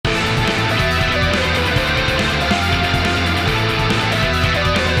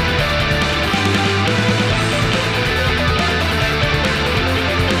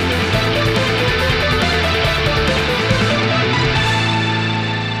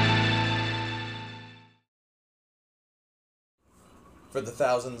for the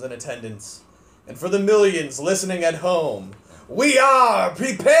thousands in attendance, and for the millions listening at home. We are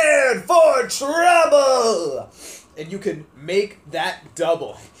prepared for trouble! And you can make that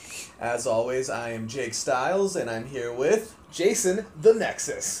double. As always, I am Jake Stiles, and I'm here with Jason the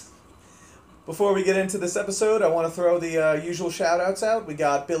Nexus. Before we get into this episode, I want to throw the usual shout-outs out. We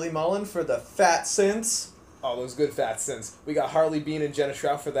got Billy Mullen for the Fat Synths. All those good fat synths. We got Harley Bean and Jenna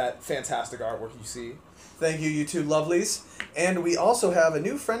Shrout for that fantastic artwork you see. Thank you, you two lovelies. And we also have a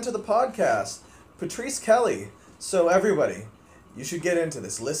new friend to the podcast, Patrice Kelly. So everybody, you should get into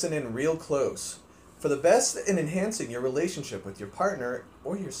this. Listen in real close. For the best in enhancing your relationship with your partner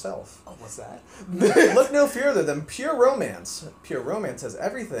or yourself. Oh, what's that? Look no further than Pure Romance. Pure Romance has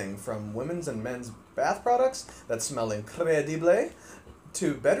everything from women's and men's bath products that smell incredible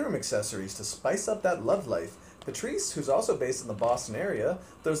to bedroom accessories to spice up that love life. Patrice, who's also based in the Boston area,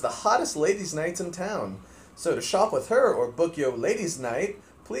 throws the hottest ladies' nights in town. So to shop with her or book your ladies' night,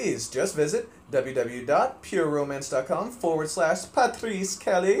 please just visit www.pureromance.com/Patrice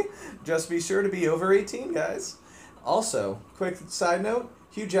Kelly. Just be sure to be over 18, guys. Also, quick side note,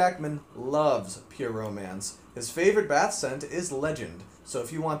 Hugh Jackman loves Pure Romance. His favorite bath scent is Legend. So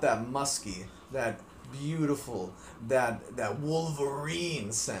if you want that musky, that beautiful, that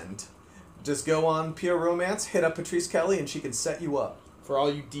Wolverine scent, just go on Pure Romance, hit up Patrice Kelly, and she can set you up. For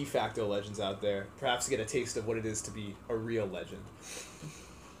all you de facto legends out there, perhaps get a taste of what it is to be a real legend.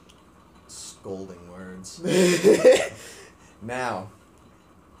 Scolding words. Now,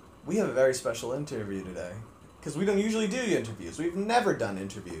 we have a very special interview today. Because we don't usually do interviews. We've never done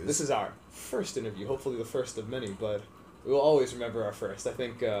interviews. This is our first interview, hopefully the first of many, but we will always remember our first. I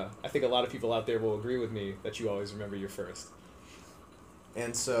think a lot of people out there will agree with me that you always remember your first.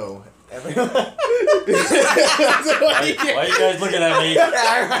 And so, everyone... Why are you guys looking at me?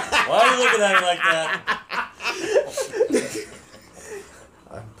 Why are you looking at me like that?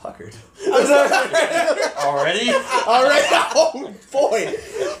 I'm puckered. Already? Alright, oh boy.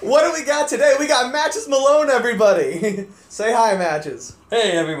 What do we got today? We got Matches Malone, everybody. Say hi, Matches.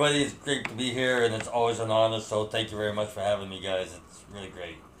 Hey everybody, it's great to be here and it's always an honor, so thank you very much for having me, guys. It's really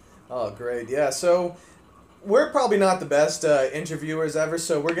great. Oh, great. Yeah, so we're probably not the best interviewers ever,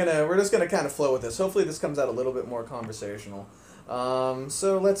 so we're just gonna kind of flow with this. Hopefully this comes out a little bit more conversational.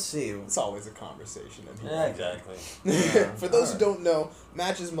 So let's see. It's always a conversation in here. Yeah, exactly. For those who don't know,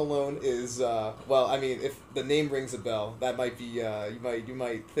 Matches Malone is if the name rings a bell, that might be you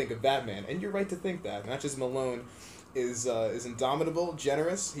might think of Batman, and you're right to think that. Matches Malone is indomitable,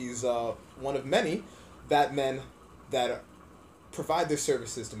 generous. He's one of many Batmen that provide their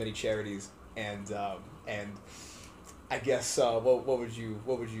services to many charities, and I guess what would you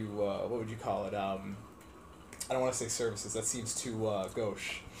call it? I don't want to say services. That seems too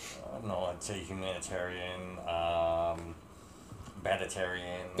gauche. No, I'd say humanitarian,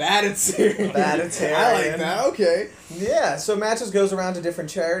 Batitarian. Batitarian. Batitarian. I like that. Okay. Yeah, so Matches goes around to different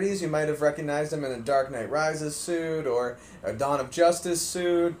charities. You might have recognized him in a Dark Knight Rises suit or a Dawn of Justice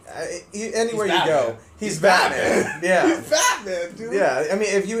suit. Anywhere you go, he's Batman. Yeah. He's Batman, dude. Yeah, I mean,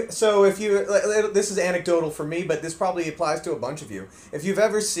 if you this is anecdotal for me, but this probably applies to a bunch of you. If you've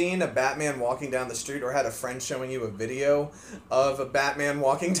ever seen a Batman walking down the street or had a friend showing you a video of a Batman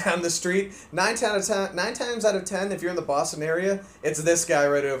walking down the street, 9 times out of 10, if you're in the Boston area, it's this guy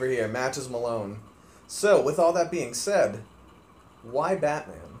right over here, Matches Malone. So, with all that being said, why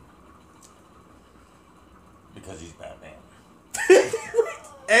Batman? Because he's Batman.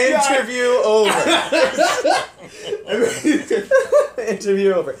 Interview over.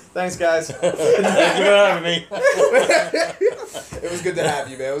 Interview over. Thanks, guys. Thank you for having me. It was good to have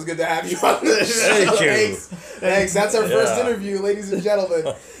you, man. It was good to have you on the show. Thank you. Thanks. That's our first interview, ladies and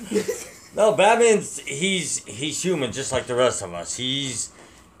gentlemen. No, Batman's he's human just like the rest of us. He's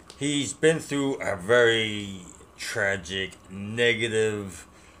been through a very tragic, negative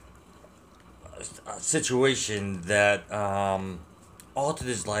situation that altered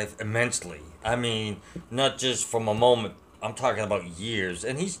his life immensely. I mean, not just from a moment. I'm talking about years,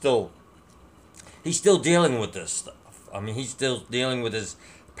 and he's still dealing with this stuff. I mean, he's still dealing with his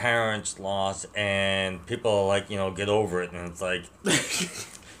parents' loss, and people are like, get over it, and it's like,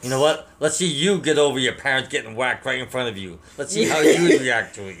 you know what? Let's see you get over your parents getting whacked right in front of you. Let's see how you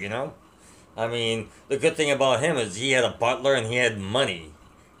react to it, I mean, the good thing about him is he had a butler and he had money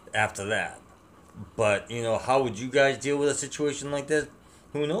after that. But, how would you guys deal with a situation like this?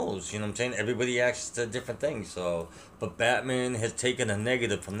 Who knows? You know what I'm saying? Everybody acts to different things. So, but Batman has taken a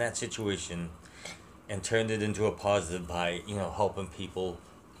negative from that situation and turned it into a positive by, helping people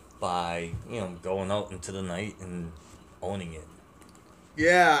by, going out into the night and owning it.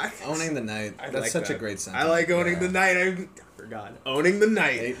 Yeah. Owning the night. I That's like such a that. great sentence. I like owning the night. I forgot. Owning the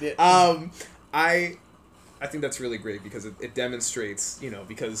night. I think that's really great because it demonstrates,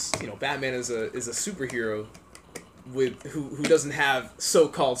 because Batman is a superhero with who doesn't have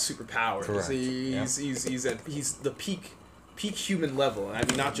so-called superpowers. Correct. He's the peak human level. I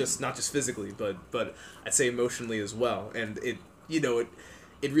mean, not just physically, but I'd say emotionally as well. And it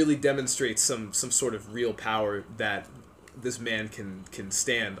really demonstrates some sort of real power that this man can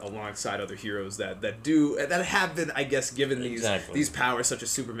stand alongside other heroes that have been, I guess, given these powers, such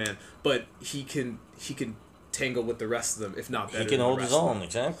as Superman. But he can tangle with the rest of them, if not better. He can than hold the his rest of own, them.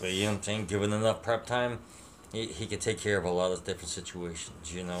 exactly. You know what I'm saying? Given enough prep time, he can take care of a lot of different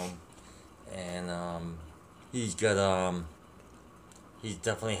situations, And he's got he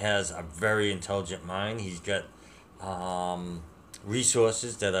definitely has a very intelligent mind. He's got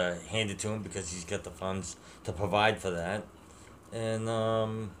resources that are handed to him because he's got the funds to provide for that.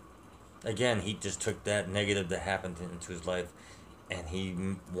 And again, he just took that negative that happened into his life, and he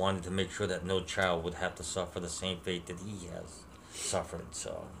wanted to make sure that no child would have to suffer the same fate that he has suffered.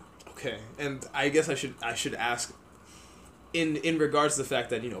 So. Okay, and I guess I should ask, in regards to the fact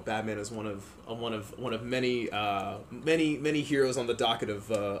that Batman is one of many heroes on the docket of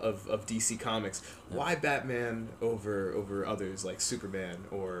DC Comics. Yeah. Why Batman over others like Superman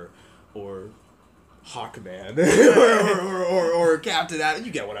or Hawkman or Captain Atom?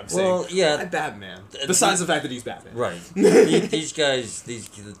 You get what I'm saying? Well, yeah. Why Batman? Besides the fact that he's Batman, Right. These guys,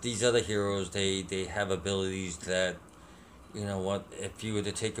 these other heroes, they have abilities that, if you were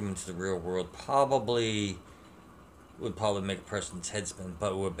to take them into the real world, would probably make a person's head spin.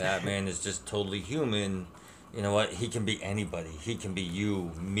 But where Batman is just totally human, he can be anybody. He can be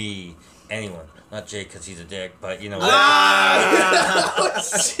you, me, anyone. Not Jake because he's a dick, but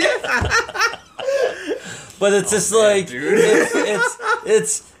But it's just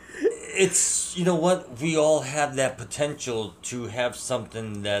it's we all have that potential to have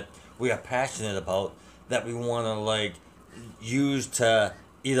something that we are passionate about, that we want to use to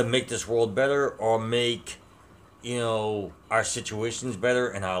either make this world better or make our situations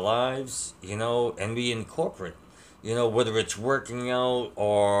better in our lives, and we incorporate, whether it's working out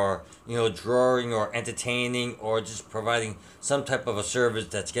or drawing or entertaining or just providing some type of a service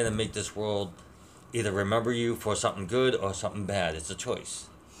that's going to make this world either remember you for something good or something bad. It's a choice.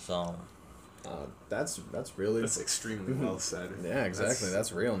 So that's really... That's extremely well said. Yeah, exactly.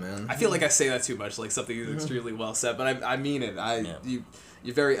 That's real, man. I feel like I say that too much, like something is extremely well said, but I mean it.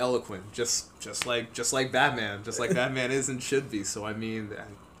 You're very eloquent, just like Batman, just like Batman is and should be. So I mean,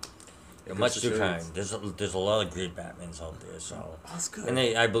 you're much too kind. There's a lot of great Batmans out there. So that's good. And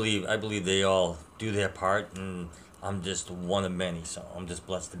I believe they all do their part, and I'm just one of many. So I'm just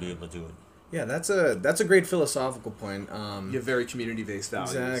blessed to be able to do it. Yeah, that's a great philosophical point. You have very community-based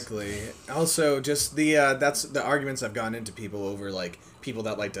values. Exactly. Also, just that's the arguments I've gotten into people over, people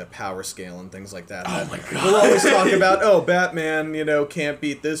that like to power scale and things like that. Oh my God. We'll always talk about, Batman, can't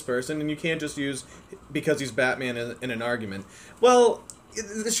beat this person, and you can't just use because he's Batman in an argument. Well,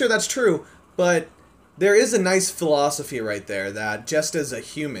 sure, that's true, but there is a nice philosophy right there that just as a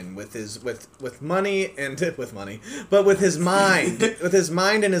human with money and but with his mind,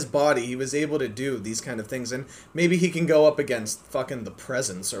 and his body, he was able to do these kind of things, and maybe he can go up against fucking the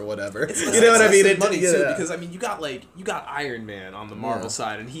presence or whatever. You know what I mean? Money too, because you got Iron Man on the Marvel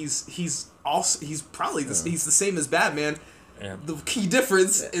side, and he's probably he's the same as Batman. Yeah. The key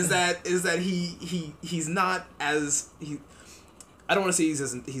difference is that he's not as I don't want to say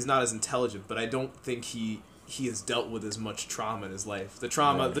he's not as intelligent, but I don't think he has dealt with as much trauma in his life. The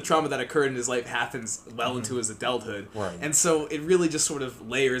trauma that occurred in his life happens well into his adulthood, right. And so it really just sort of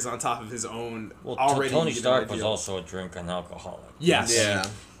layers on top of his own. Well, already Tony Stark was also a drink and alcoholic. Yes. Yeah.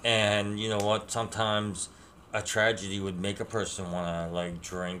 And you know what? Sometimes a tragedy would make a person want to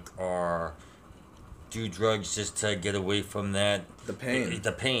drink or do drugs just to get away from the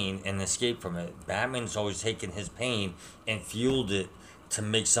pain and escape from it. Batman's always taken his pain and fueled it to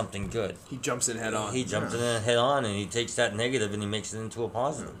make something good. He jumps in head on. He jumps in head on, and he takes that negative and he makes it into a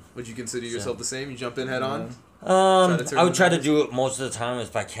positive. Would you consider yourself the same? You jump in head on? I would try to do it most of the time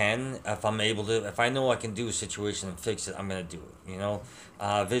if I can. If I'm able to, if I know I can do a situation and fix it, I'm gonna do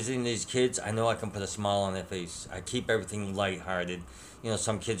it. Visiting these kids, I know I can put a smile on their face. I keep everything lighthearted.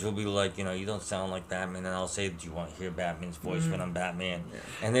 Some kids will be like, you don't sound like Batman, and I'll say, do you want to hear Batman's voice when I'm Batman? Yeah.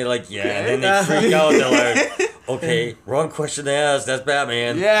 And they're like, yeah, and then they freak out. They're like, okay, wrong question to ask. That's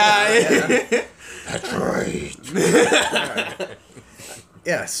Batman. Yeah. That's right.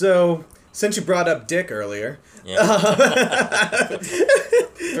 Yeah. So since you brought up Dick earlier, Yeah.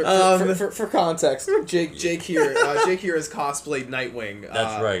 For context, Jake here has cosplayed Nightwing.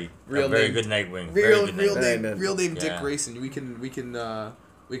 That's right. Real very name, good Nightwing. Real Very good Nightwing. real name Dick Yeah. Grayson. We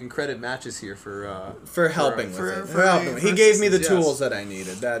can credit Matches here for helping with it. for For helping. for He gave me the assistance, yes. tools that I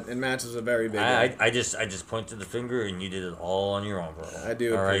needed. That and Matches a very big. I just pointed the finger and you did it all on your own, bro. I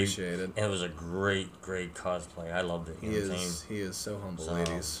do All right? appreciate it. And it was a great cosplay. I loved it. You He know what I'm saying? is. He is so humble, So-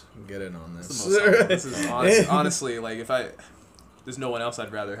 ladies. Get in on This this. is, the most this is honestly like if there's no one else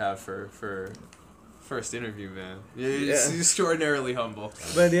I'd rather have for first interview, man. He's extraordinarily humble.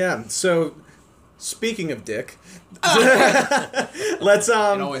 But yeah, so speaking of Dick, let's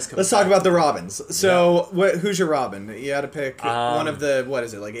always comes talk back about the Robins. So who's your Robin? You had to pick one of the what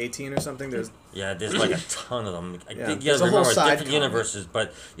is it like 18 or something? There's Yeah, there's like a ton of them. I Yeah, think you there's gotta a whole remember side different comic. universes,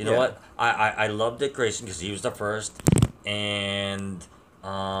 but you know Yeah. what? I love Dick Grayson because he was the first, and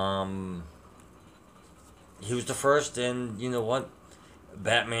he was the first, and you know what?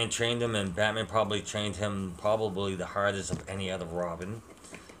 Batman trained him, and Batman probably trained him probably the hardest of any other Robin.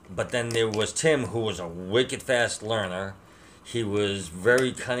 But then there was Tim, who was a wicked fast learner. He was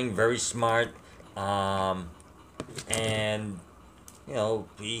very cunning, very smart, and you know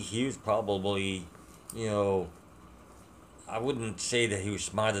he was probably, you know, I wouldn't say that he was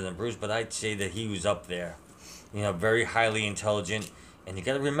smarter than Bruce, but I'd say that he was up there. You know, very highly intelligent, and you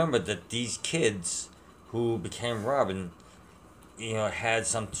got to remember that these kids who became Robin, you know, had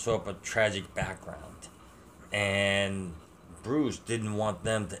some sort of tragic background, and Bruce didn't want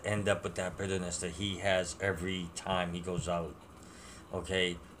them to end up with that bitterness that he has every time he goes out.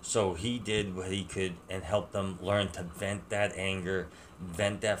 Okay, so he did what he could and helped them learn to vent that anger,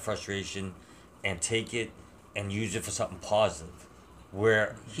 vent that frustration, and take it and use it for something positive.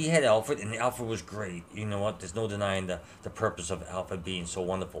 Where he had Alfred, and Alfred was great. You know what? There's no denying the purpose of Alfred being so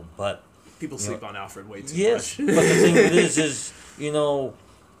wonderful. But People sleep on Alfred way too yes, much. but the thing of it is, you know,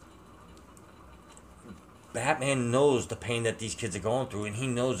 Batman knows the pain that these kids are going through, and he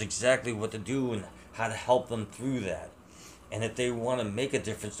knows exactly what to do and how to help them through that. And if they want to make a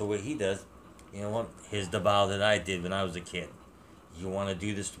difference the way he does, you know what? Here's the vow that I did when I was a kid. You want to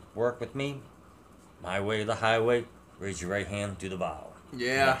do this work with me? My way or the highway? Raise your right hand, do the vow.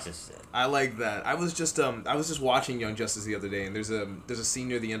 Yeah. That's just it. I like that. I was just watching Young Justice the other day, and there's a scene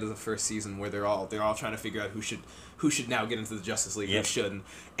near the end of the first season where they're all trying to figure out who should now get into the Justice League, Yep. who shouldn't,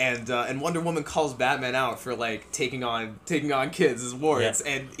 and Wonder Woman calls Batman out for like taking on kids as warriors,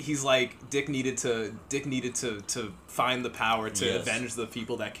 Yep. and he's like Dick needed to find the power to Yes. avenge the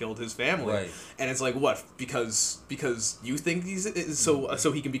people that killed his family, Right. and it's like what because you think he's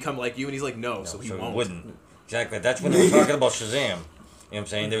so he can become like you, and he's like no, so he So won't. wouldn't. Exactly. That's when they were talking about Shazam. You know what I'm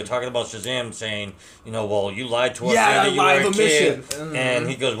saying? They were talking about Shazam saying, you know, well, you lied to us Yeah, saying that lie you were of a kid. omission. And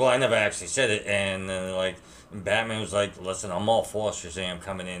he goes, well, I never actually said it. And Batman was like, listen, I'm all for Shazam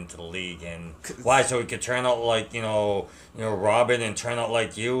coming into the league. And why? So he could turn out like, you know, Robin and turn out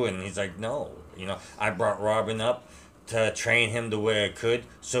like you? And he's like, no. You know, I brought Robin up to train him the way I could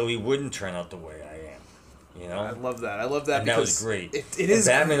so he wouldn't turn out the way I am. You know? I love that. And because that was great. It And is.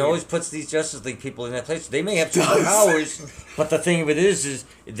 Batman great. always puts these Justice League people in that place. They may have Does. superpowers, but the thing of it is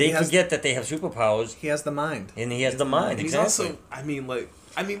they He has- forget that they have superpowers, he has the mind. and he has the mind. And he's Exactly.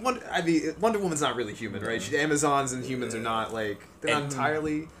 also, Wonder Woman's not really human, right? Amazons and humans are not like they're not And-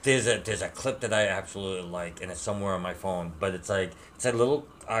 entirely. There's a clip that I absolutely like, and it's somewhere on my phone. But it's a little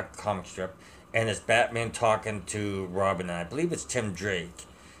comic strip, and it's Batman talking to Robin, and I believe it's Tim Drake,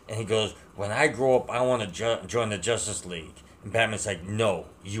 and he goes, "When I grow up, I want to join the Justice League." And Batman's like, "No,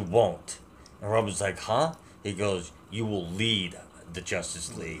 you won't." And Robin's like, "Huh?" He goes, "You will lead the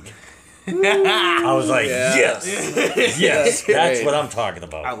Justice League." I was like, Yeah. yes, yes, That's that's great. what I'm talking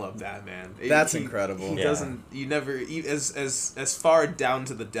about. I love that, man. That's incredible. He Yeah. doesn't. You never. As far down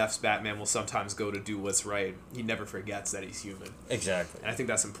to the depths Batman will sometimes go to do what's right. He never forgets that he's human. Exactly. And I think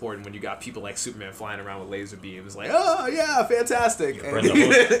that's important when you got people like Superman flying around with laser beams. Like, oh yeah, fantastic. Burn the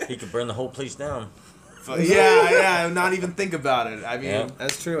whole, he could burn the whole place down. yeah, not even think about it. I mean, Yeah.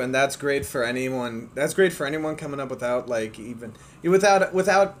 That's true, and that's great for anyone. That's great for anyone coming up without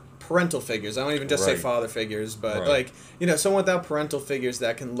without parental figures. I don't even just say Right. father figures, but Right. someone without parental figures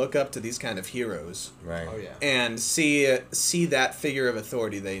that can look up to these kind of heroes Right. oh yeah. and see that figure of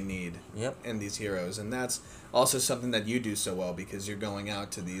authority they need Yep. in these heroes, and that's also something that you do so well because you're going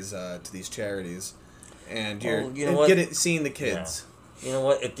out to these charities, and you're Well, you know what? seeing the kids. You know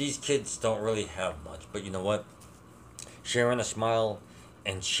what? If these kids don't really have much, but you know what? Sharing a smile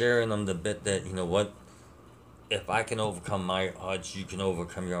and sharing them the bit that, you know what? If I can overcome my odds, you can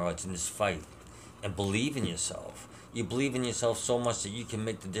overcome your odds in this fight. and believe in yourself. You believe in yourself so much that you can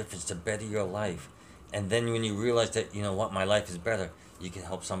make the difference to better your life. And then when you realize that, you know what, my life is better, you can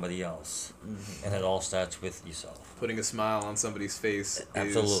help somebody else. Mm-hmm. And it all starts with yourself. Putting a smile on somebody's face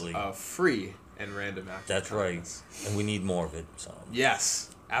Absolutely. is a free and random act. That's right. And we need more of it. So.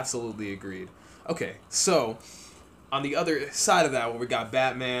 Yes, absolutely agreed. Okay, so on the other side of that, where we got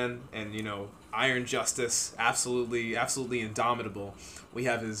Batman and, you know, Iron Justice, absolutely indomitable. We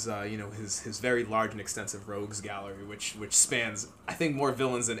have his his very large and extensive rogues gallery, which spans, I think, more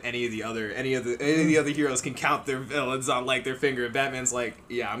villains than any of the other heroes can count their villains on like their finger. And Batman's like,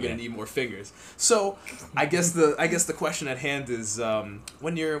 yeah, I'm gonna need more fingers. So I guess the question at hand is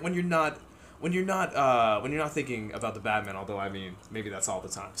when you're not thinking about the Batman, although I mean maybe that's all the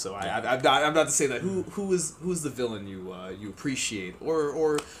time. So I'm not to say that who's the villain you appreciate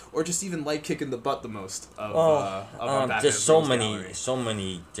or just even like kicking the butt the most of Batman's there's gallery. so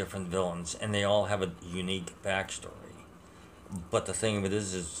many different villains, and they all have a unique backstory. But the thing of it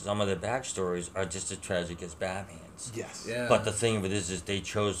is some of their backstories are just as tragic as Batman's. Yes. Yeah. But the thing of it is they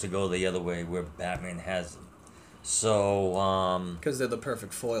chose to go the other way where Batman hasn't. So, because they're the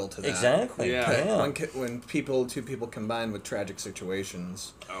perfect foil to that. Exactly. Yeah. When two people combine with tragic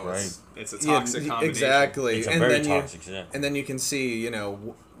situations. Oh, right. It's a toxic combination. Exactly. It's a and very then toxic. and then you can see, you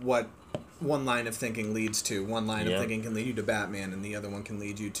know, what one line of thinking leads to. One line of thinking can lead you to Batman, and the other one can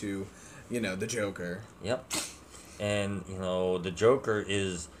lead you to, you know, the Joker. Yep. And, you know, the Joker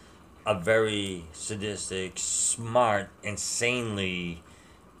is a very sadistic, smart, insanely...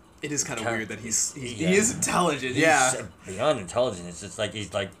 It is kind of weird that he is intelligent. He's yeah. beyond intelligent. It's just like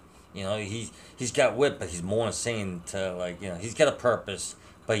he's like, you know, he's got wit, but he's more insane to, like, you know, he's got a purpose,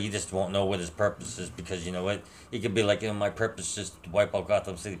 but you just won't know what his purpose is because, you know what, he could be like, you know, my purpose is to wipe out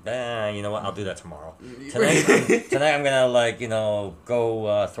Gotham City. You know what, I'll do that tomorrow. Tonight I'm gonna, like, you know,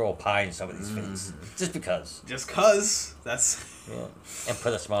 go throw a pie in somebody's face just because. Just cause that's. Yeah. And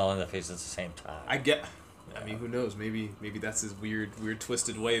put a smile on their face at the same time. I mean, who knows? Maybe that's his weird,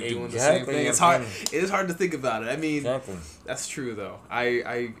 twisted way of doing Exactly. the same thing. It is hard to think about it. I mean, Exactly. That's true though.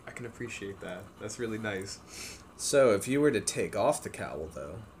 I can appreciate that. That's really nice. So, if you were to take off the cowl,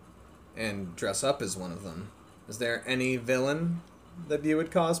 though, and dress up as one of them, is there any villain that you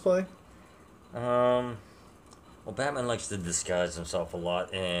would cosplay? Well, Batman likes to disguise himself a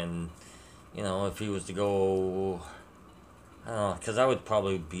lot, and, you know, if he was to go, I don't know, because I would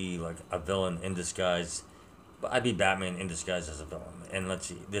probably be, like, a villain in disguise, but I'd be Batman in disguise as a villain, and let's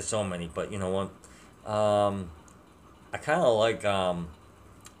see, there's so many, but you know what, I kind of like,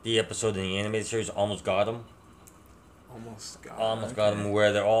 the episode in the animated series, Almost Got Him. Almost got him,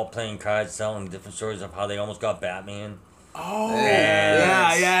 where they're all playing cards, telling different stories of how they almost got Batman. Oh,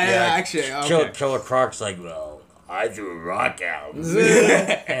 yeah. Actually, okay. Killer Croc's like, well, I threw a rock out.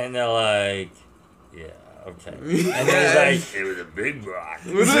 And they're like, yeah, okay. And then he's like, it was a big rock.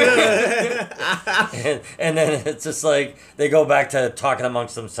 and then it's just like, they go back to talking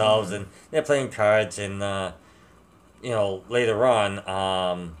amongst themselves, and they're playing cards, and, you know, later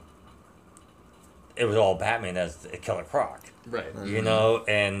on, it was all Batman as Killer Croc. Right. You know,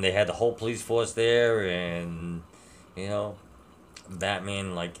 and they had the whole police force there, and, you know,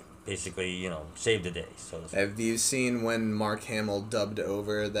 Batman, like, basically, you know, saved the day. So have you seen when Mark Hamill dubbed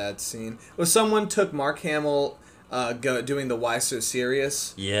over that scene? Well, someone took Mark Hamill doing the "Why So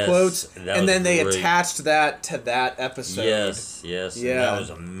Serious" quotes, and then they attached that to that episode. Yes. Yeah. That was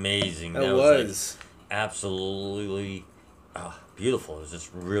amazing. That was like, absolutely beautiful. It was just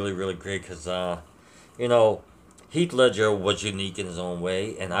really, really great because, you know, Heath Ledger was unique in his own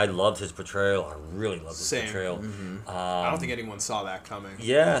way, and I loved his portrayal. I really loved his portrayal. Mm-hmm. I don't think anyone saw that coming.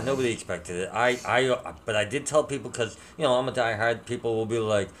 Yeah, nobody expected it. But I did tell people because, you know, I'm a diehard. People will be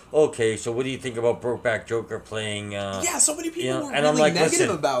like, okay, so what do you think about Brokeback Joker playing? Yeah, so many people you know, were and really I'm like, negative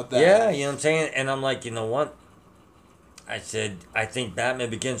listen, about that. Yeah, you know what I'm saying? And I'm like, you know what? I said, I think Batman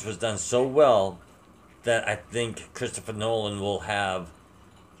Begins was done so well that I think Christopher Nolan will have,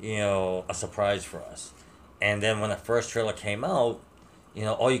 you know, a surprise for us. And then when the first trailer came out, you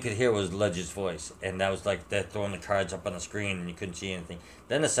know, all you could hear was Ledger's voice. And that was like they're throwing the cards up on the screen and you couldn't see anything.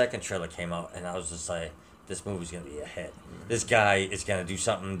 Then the second trailer came out and I was just like, this movie's going to be a hit. This guy is going to do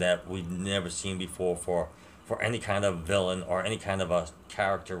something that we've never seen before for any kind of villain or any kind of a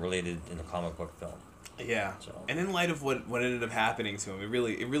character related in a comic book film. Yeah. So. And in light of what ended up happening to him,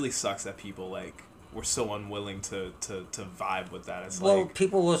 it really sucks that people, like, were so unwilling to vibe with that. It's well, like,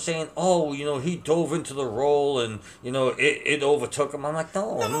 people were saying, oh, you know, he dove into the role and, you know, it overtook him. I'm like,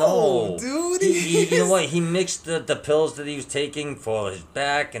 no. Dude. You know what? He mixed the pills that he was taking for his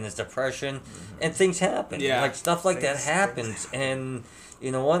back and his depression, and things happen. Yeah. Like, stuff like that happens. And,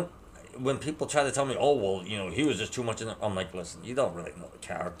 you know what? when people try to tell me, oh well, he was just too much in it, I'm like, listen, you don't really know the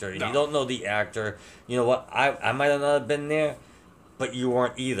character, No. you don't know the actor. You know what? I might have not been there, but you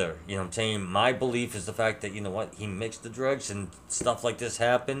weren't either. You know what I'm saying? My belief is the fact that, he mixed the drugs and stuff like this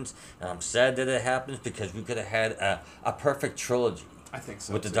happens, and I'm sad that it happens because we could have had a perfect trilogy I think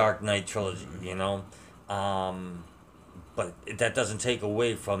so. with the too. Dark Knight trilogy. But that doesn't take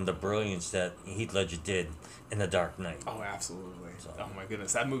away from the brilliance that Heath Ledger did in the Dark Knight. Oh, absolutely. So- Oh my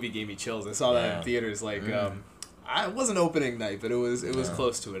goodness, that movie gave me chills. I saw that Yeah. in theaters. Like, it wasn't opening night, but it was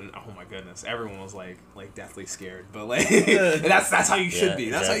close to it. And oh my goodness, everyone was like deathly scared. But like, that's how you should Yeah, be.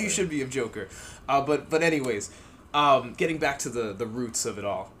 That's how you exactly. should be of Joker. But anyways, getting back to the roots of it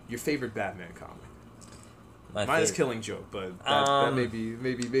all. Your favorite Batman comic? Mine is Killing Joke, but that maybe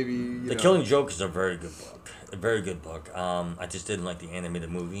The Killing Joke is a very good book. A very good book. I just didn't like the animated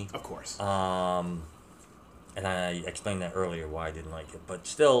movie. Of course. And I explained that earlier why I didn't like it. But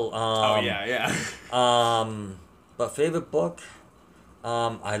still. Yeah. But favorite book,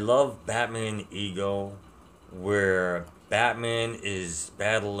 I love Batman Ego, where Batman is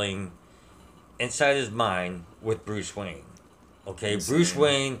battling inside his mind with Bruce Wayne. Okay, Insane. Bruce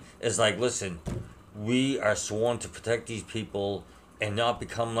Wayne is like, listen, we are sworn to protect these people and not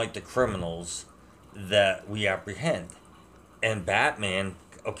become like the criminals that we apprehend. And Batman,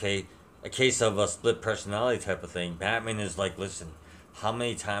 okay, a case of a split personality type of thing. Batman is like, listen, how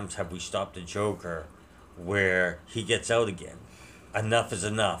many times have we stopped the Joker where he gets out again? Enough is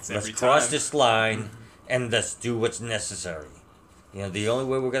enough. Let's every cross time. this line and let's do what's necessary. The only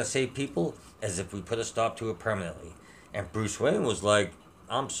way we're going to save people is if we put a stop to it permanently. And Bruce Wayne was like,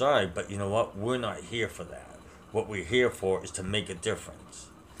 I'm sorry, but you know what? We're not here for that. What we're here for is to make a difference.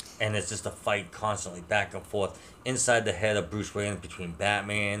 And it's just a fight constantly back and forth inside the head of Bruce Wayne between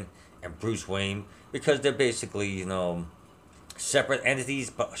Batman and Bruce Wayne, because they're basically, separate entities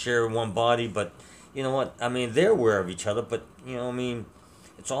but share one body. But you know what? I mean, they're aware of each other, but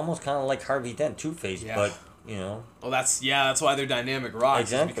it's almost kind of like Harvey Dent, Two-Face, Yeah. but Well, that's why they're dynamic rocks.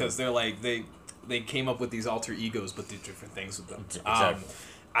 is Exactly. because they're like they came up with these alter egos, but did different things with them. Exactly.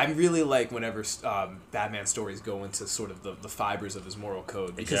 I really like whenever Batman stories go into sort of the fibers of his moral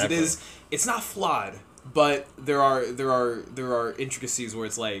code, because Exactly. it's not flawed, but there are intricacies where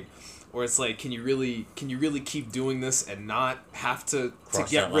it's like, can you really keep doing this and not have to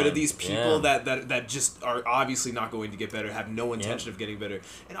Cross get that rid of line. these people Yeah. that just are obviously not going to get better, have no intention of getting better,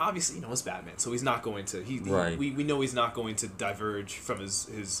 and obviously it's Batman, so he's not going to. Right. We know he's not going to diverge from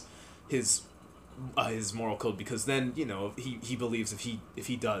his moral code, because then he believes if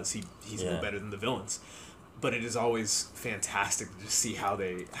he does he's no Yeah. better than the villains. But it is always fantastic to just see how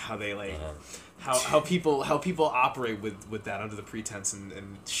they like how people operate with that under the pretense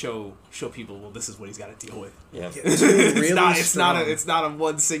and show people, well, this is what he's got to deal with. Yeah. It's not a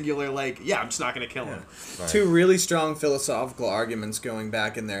one singular I'm just not gonna kill him. Right. Two really strong philosophical arguments going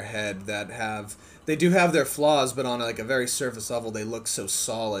back in their head that they do have their flaws, but on a very surface level they look so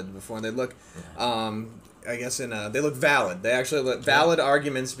solid before they look I guess they look valid. They actually look valid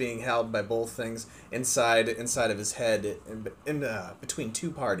arguments being held by both things inside of his head in between two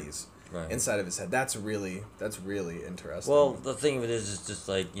parties. Right. Inside of his head. That's really interesting. Well, the thing of it is just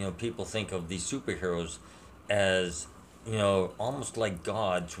like, people think of these superheroes as, almost like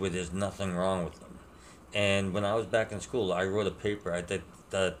gods where there's nothing wrong with them. And when I was back in school, I wrote a paper.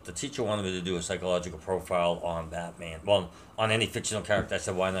 The teacher wanted me to do a psychological profile on Batman. Well, on any fictional character. I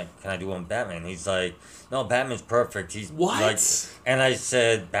said, why not? Can I do one on Batman? He's like, no, Batman's perfect. He's What? like, and I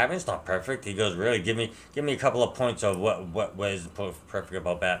said, Batman's not perfect. He goes, really? Give me a couple of points of what is perfect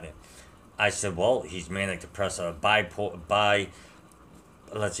about Batman. I said, well, he's manic depressive,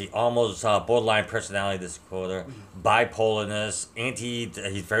 almost borderline personality disorder, bipolarness,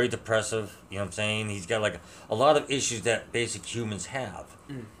 he's very depressive, you know what I'm saying? He's got like a lot of issues that basic humans have.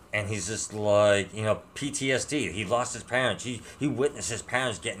 And he's just like, PTSD. He lost his parents. He witnessed his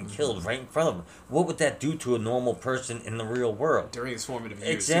parents getting killed right in front of him. What would that do to a normal person in the real world? During his formative years,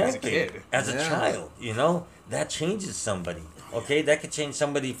 Exactly. he was a kid. As a Yeah. child, that changes somebody. Okay, that could change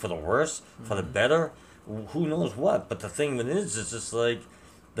somebody for the worse, for the better, who knows what. But the thing with it is, it's just like,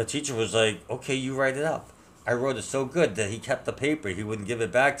 the teacher was like, okay, you write it up. I wrote it so good that he kept the paper. He wouldn't give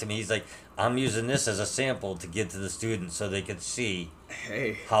it back to me. He's like, I'm using this as a sample to give to the students so they could see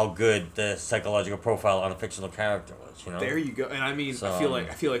Hey, how good the psychological profile on a fictional character was, there you go. And I mean, So, I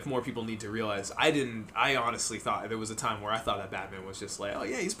feel like more people need to realize. I honestly thought there was a time where I thought that Batman was just like, oh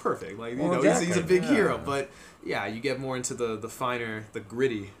yeah, he's perfect. Like Well, he's a exactly. big Yeah. hero. But yeah, you get more into the finer, the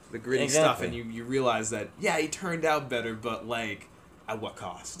gritty stuff, Exactly. and you realize that he turned out better, but like at what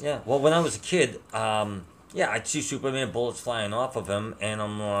cost? Yeah. Well, when I was a kid, yeah, I'd see Superman, bullets flying off of him, and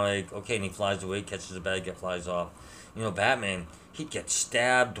I'm like, okay, and he flies away, catches a bag, flies off. You know, Batman, he gets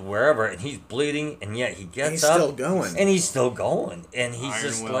stabbed wherever, and he's bleeding, and yet he gets He's up. still going. And he's still going. And he's Iron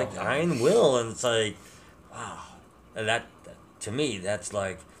just will. like Iron Will, and it's like, wow. And that, to me, that's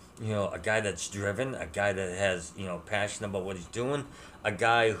like, you know, a guy that's driven, a guy that has, you know, passion about what he's doing, a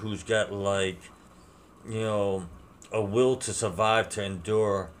guy who's got, like, you know, a will to survive, to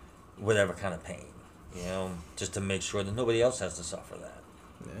endure whatever kind of pain, you know, just to make sure that nobody else has to suffer that.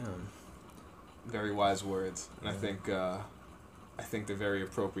 Yeah. Very wise words, and I think they're very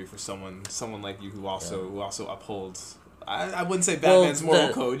appropriate for someone like you who also upholds. I wouldn't say Batman's moral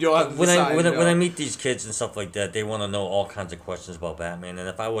code. You'll have to when decide, when I meet these kids and stuff like that, they want to know all kinds of questions about Batman. And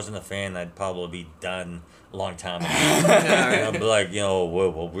if I wasn't a fan, I'd probably be done a long time ago. And I'd be like, you know,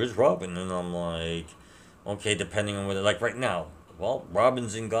 well, where's Robin? And I'm like, okay, depending on whether, like right now, well,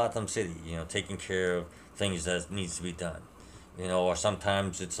 Robin's in Gotham City, you know, taking care of things that needs to be done. You know, or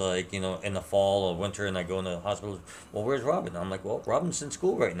sometimes it's like, you know, in the fall or winter and I go in the hospital, well, where's Robin? I'm like, well, Robin's in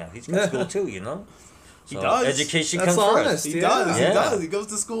school right now. He's got school too, you know? He So does. education That's comes honest. first. He Yeah. does. Yeah. He does. He goes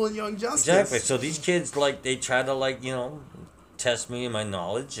to school in Young Justice. Exactly. So these kids, like, they try to, like, you know, test me in my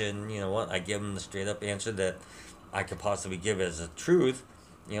knowledge, and you know what? I give them the straight up answer that I could possibly give as a truth.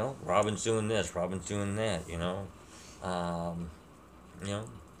 You know, Robin's doing this, Robin's doing that, you know? You know?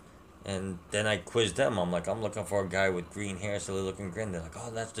 And then I quiz them. I'm like, I'm looking for a guy with green hair, silly looking grin. They're like,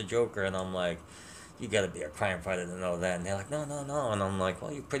 oh, that's the Joker. And I'm like, you gotta be a crime fighter to know that. And they're like, no. And I'm like,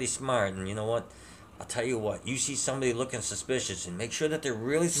 well, you're pretty smart. And you know what? I'll tell you what, you see somebody looking suspicious and make sure that they're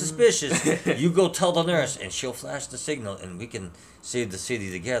really suspicious. You go tell the nurse and she'll flash the signal and we can save the city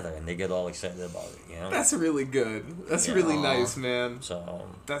together. And they get all excited about it, you know? That's really good. That's Yeah. really nice, man. So,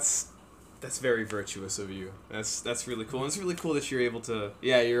 That's very virtuous of you. That's really cool. And it's really cool that you're able to.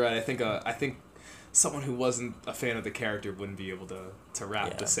 Yeah, you're right. I think someone who wasn't a fan of the character wouldn't be able to rap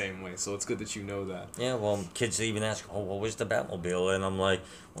Yeah. the same way. So it's good that you know that. yeah, well, kids even ask, oh, well, where's the Batmobile? And I'm like,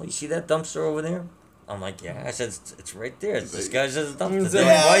 well, you see that dumpster over there? I'm like, yeah. I said, it's right there. It's disguised as a dumpster. They're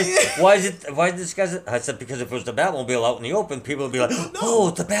like, why is it disguised? I said, because if it was the Batmobile out in the open, people would be like, oh,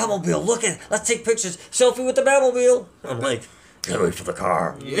 it's the Batmobile. Look at it. Let's take pictures. Selfie with the Batmobile. I'm like, get away from the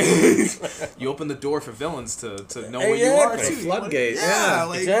car. You open the door for villains to know where you are Exactly. too. Floodgate, Yeah, yeah.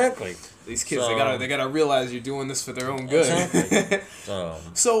 like Exactly. these kids, So- they gotta realize you're doing this for their own good. Exactly. So,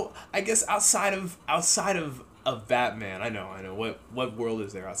 So I guess outside of Batman, I know what world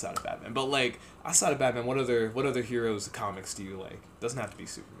is there outside of Batman, but like outside of Batman, what other heroes comics do you like? Doesn't have to be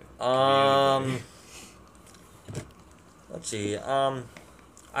Superman. It can be anybody. let's see.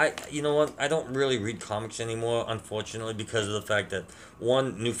 You know what? I don't really read comics anymore, unfortunately, because of the fact that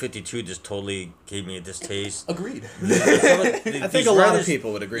one, New 52 just totally gave me a distaste. Agreed. I think a lot of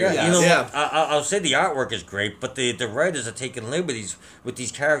people would agree with Yeah, that. you know Yeah. what? I'll say the artwork is great, but the writers are taking liberties with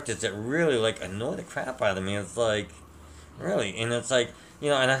these characters that really like annoy the crap out of me. It's like, really, and it's like, you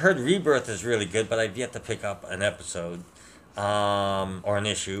know, and I heard Rebirth is really good, but I've yet to pick up an episode, or an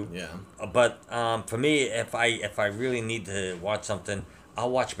issue. Yeah. But for me, if I really need to watch something, I'll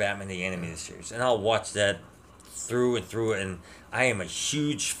watch Batman the Animated Series, and I'll watch that through and through. And I am a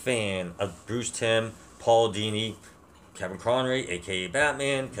huge fan of Bruce Timm, Paul Dini, Kevin Conroy, aka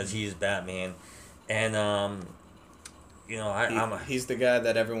Batman, because he is Batman, and you know, He's the guy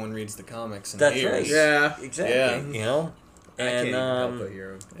that everyone reads the comics and that's hears. right, Yeah. exactly, Yeah. you know, I can't and even help but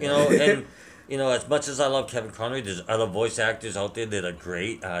hear him. you know, and you know, as much as I love Kevin Conroy, there's other voice actors out there that are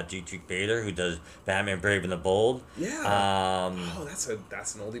great. Dietrich Bader, who does Batman Brave and the Bold. Yeah. Oh, that's an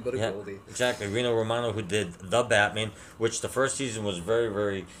oldie but a Yeah, goldie. exactly. Reno Romano, who did The Batman, which the first season was very,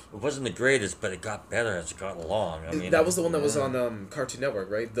 very... It wasn't the greatest, but it got better as it got along. I mean, That was the one that was on Cartoon Network,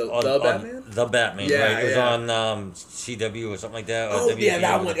 right? The on Batman? The Batman, Yeah, right? It was yeah. on CW or something like that. Or Oh, yeah, WB,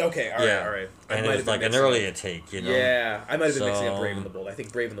 that one. Okay, all right, Yeah. all right. I And might it have was been like an mixing earlier take, you know? Yeah, I might have been mixing up So- Brave and the Bold. I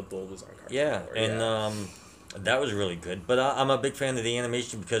think Brave and the Bold was on Cartoon Yeah, Network. and that was really good. But I'm a big fan of the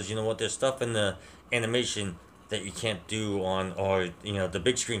animation because, you know what, there's stuff in the animation that you can't do on, or, you know, the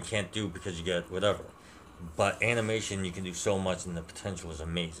big screen can't do because you get whatever. But animation, you can do so much, and the potential is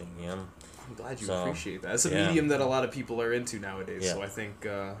amazing, you know? I'm glad you So, appreciate that. It's a yeah. medium that a lot of people are into nowadays. Yeah. So I think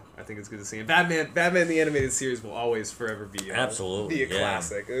it's good to see. And Batman the animated series will always forever be Absolutely, be a yeah.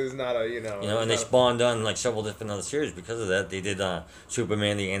 classic. It was not a You know, it's and they not a- spawned on like several different other series because of that. They did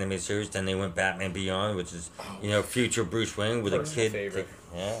Superman the animated series, then they went Batman Beyond, which is future Bruce Wayne with a Personal kid. favorite.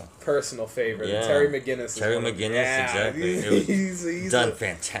 Yeah, personal favorite. Yeah. Terry McGinnis. is Terry one of- McGinnis, yeah, exactly. It was he's done a-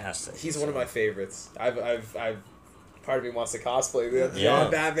 fantastic. He's one of my favorites. I've part of me wants to cosplay the Yeah.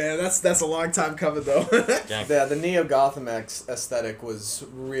 Batman. That's a long time coming though. Exactly. Yeah, the Neo Gotham aesthetic was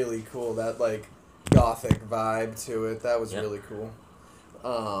really cool. That like gothic vibe to it. That was Yep. really cool.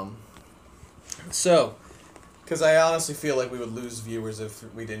 So, because I honestly feel like we would lose viewers if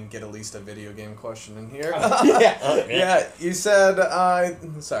we didn't get at least a video game question in here. Yeah. Yeah, you said,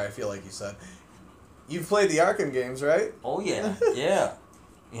 sorry, I feel like you said, you've played the Arkham games, right? Oh yeah, yeah.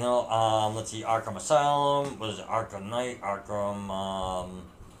 You know, let's see, Arkham Asylum, was it Arkham Knight, Arkham,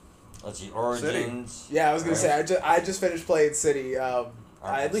 let's see, Origins. Yeah, I was gonna right? say I just finished playing City.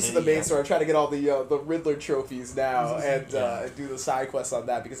 At least in the City, main yeah. story, I'm trying to get all the Riddler trophies now and Yeah. do the side quests on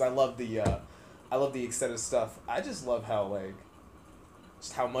that because I love the extended stuff. I just love how like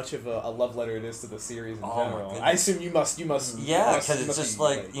just how much of a love letter it is to the series in Oh, my general. goodness. I assume you must. Yeah, must- because it's must just be,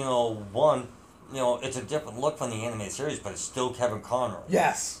 like, you know, one, you know, it's a different look from the animated series, but it's still Kevin Conroy.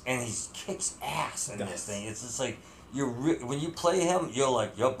 Yes. And he kicks ass in this Yes. thing. It's just like, when you play him, you're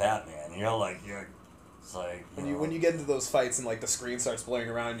like, you're Batman. You're like, it's like, When you get into those fights and like the screen starts blowing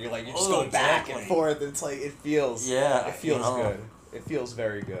around, you're like you're just Oh, going back and exactly. forth. It's like it feels. Yeah, It feels you know. good. It feels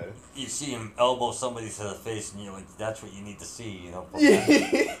very good. you see him elbow somebody to the face, and you're like, that's what you need to see, you know. Yeah.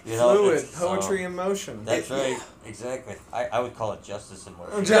 You know, Fluid, it's- poetry in motion. That's right, exactly. I would call it justice in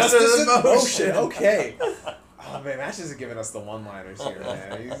motion. Justice in motion. Okay. Oh man, Mash is giving us the one-liners here,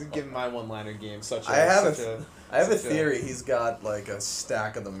 man. He's giving my one-liner game such a. I have such a I have a such theory. He's got like a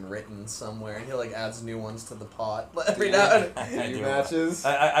stack of them written somewhere, and he like adds new ones to the pot every now and I then. Few do. matches.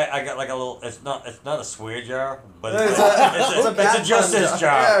 I got like a little. It's not a swear jar, but It's it's, a it's bad a justice pun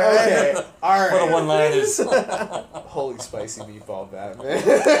jar. jar. Yeah, Okay. All For the right. one-liners. Holy spicy meatball, Batman. Well,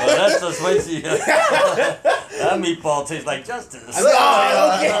 that's the spicy. That meatball tastes like justice.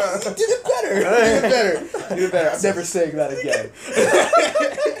 Oh, okay. You did it better. You did it better. You did it better. I'm never saying that again.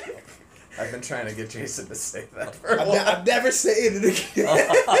 I've been trying to get Jason to say that for a while. I'm never saying it again.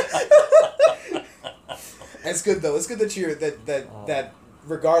 It's good though. It's good that you're that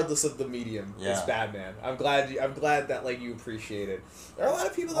regardless of the medium, it's Yeah. Batman. I'm glad that like you appreciate it. There are a lot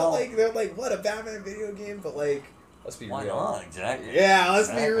of people that Well- they're like, what, a Batman video game? But like, let's be Why real. not? Exactly. Yeah, let's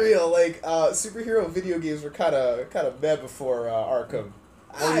be Exactly. real. Like superhero video games were kind of meh before Arkham.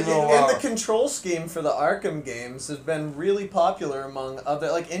 Well, you And know, the control scheme for the Arkham games has been really popular among other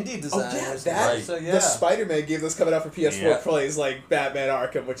like indie Oh designers. yeah, and that Right. so yeah. the Spider-Man game that's coming out for PS4 Yeah. plays like Batman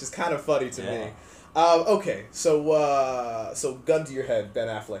Arkham, which is kind of funny to Yeah. me. Okay, so gun to your head, Ben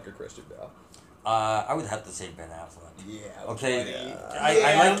Affleck or Christian Bale? I would have to say Ben Affleck. Yeah. Okay,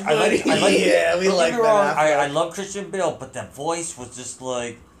 buddy. I like. Yeah, we don't like get me Ben wrong, I Affleck. love Christian Bale, but that voice was just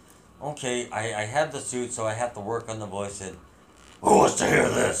like, okay, I have the suit, so I have to work on the voice. And who wants to hear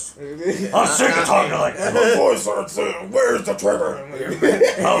this? I'm sick of talking like that. voice starts saying, "Where's the trigger?"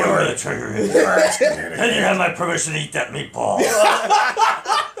 How are the trigger? And you have my permission to eat that meatball.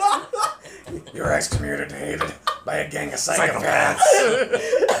 You're excommunicated by a gang of Psychopaths.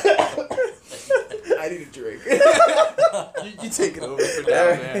 I need a drink. you take it over for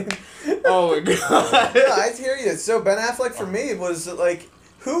now, man. Oh my god. Yeah, I hear you. So Ben Affleck for me was like,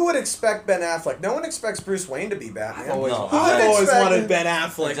 who would expect Ben Affleck? No one expects Bruce Wayne to be Batman. I've always, No, I've always expected- wanted Ben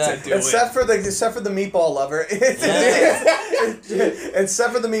Affleck Exactly. to do Except for the meatball lover. Except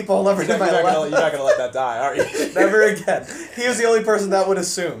for the meatball lover. it. To You're my not left. gonna let that die, are you? Never again. He was the only person that would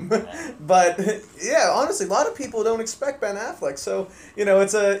assume. But yeah, honestly, a lot of people don't expect Ben Affleck. So you know,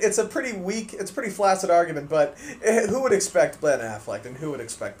 it's a pretty weak, it's a pretty flaccid argument. But who would expect Ben Affleck and who would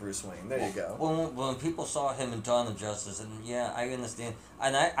expect Bruce Wayne? There you go. When people saw him in Dawn of Justice, and yeah, I understand,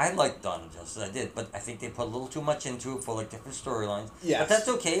 and I liked Dawn of Justice, I did, but I think they put a little too much into it for like different storylines. Yes. But that's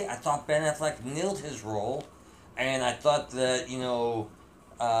okay. I thought Ben Affleck nailed his role, and I thought that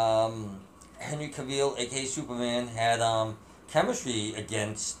Henry Cavill, aka Superman, had chemistry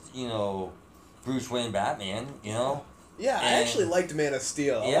against Bruce Wayne Batman. Yeah, I And- actually liked Man of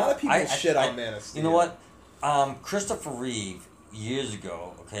Steel. A Yeah, lot of people I- shit I- on Man of Steel. You know what? Christopher Reeve, years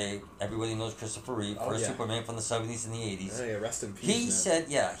ago, okay, everybody knows Christopher Reeve, Oh, first yeah. Superman from the 70s and the 80s. Oh, yeah, rest in peace.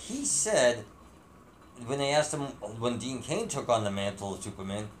 He said, when they asked him, when Dean Cain took on the mantle of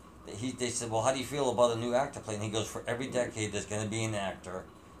Superman, they said, well, how do you feel about a new actor playing? He goes, for every decade, there's going to be an actor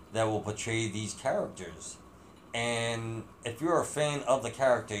that will portray these characters. And if you're a fan of the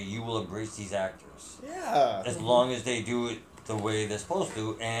character, you will embrace these actors. Yeah. As long as they do it the way they're supposed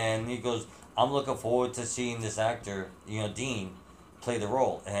to. And he goes, I'm looking forward to seeing this actor, Dean, play the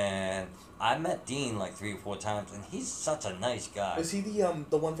role. And I met Dean like 3 or 4 times, and he's such a nice guy. Was he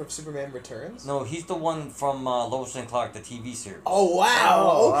the one from Superman Returns? No, he's the one from Lois and Clark, the TV series. Oh wow!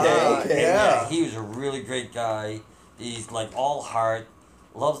 Oh, Okay, okay. yeah. He was a really great guy. He's like all heart,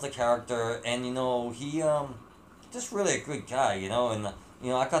 loves the character, and he just really a good guy, and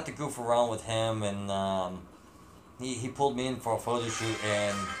I got to goof around with him, and he pulled me in for a photo shoot,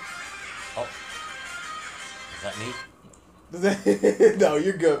 and Is that me? No,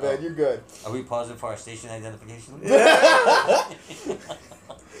 you're good, man. You're good. Are we pausing for our station identification? Yeah.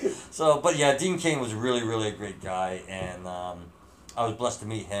 So, but yeah, Dean Cain was really, really a great guy, and I was blessed to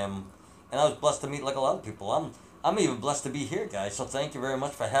meet him, and I was blessed to meet like a lot of people. I'm even blessed to be here, guys. So thank you very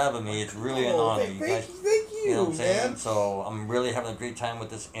much for having me. It's really an honor, you guys. Thank you, You know what I'm saying? man. So I'm really having a great time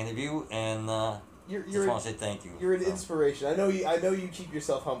with this interview, and just want to say thank you. You're an So, inspiration. I know you keep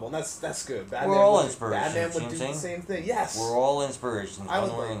yourself humble, and that's good. Batman We're all would- inspirations, Batman you would know do what I'm the saying? same thing. Yes. we're all inspirations. I would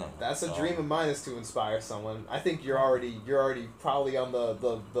one way or like another. that's a So, dream of mine is to inspire someone. I think you're already probably on the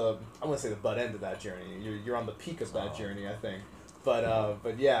I want to say the butt end of that journey. You're on the peak of that Oh. journey, I think. But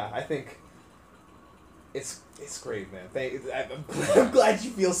yeah, I think it's great, man. I'm glad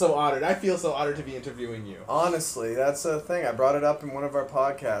you feel so honored. I feel so honored to be interviewing you. Honestly, that's a thing. I brought it up in one of our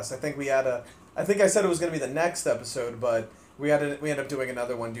podcasts. I think I said it was going to be the next episode, but we ended up doing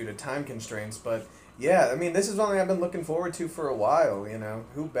another one due to time constraints. But yeah, I mean, this is something I've been looking forward to for a while. You know,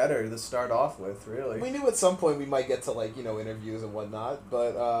 who better to start off with, really? We knew at some point we might get to interviews and whatnot,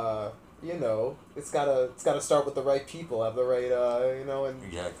 but it's gotta start with the right people, have the right and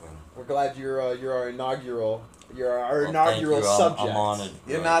Exactly. we're glad you're our inaugural Well, inaugural thank you. subject. I'm honored.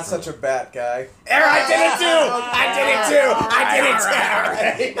 You're really, not truly. such a bat guy. I did it too. I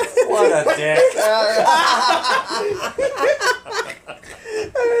did it too. What a dick.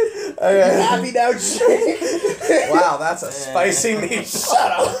 You happy now, Jake? Wow, that's a spicy meat. Shut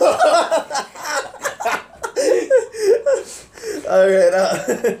up. All right.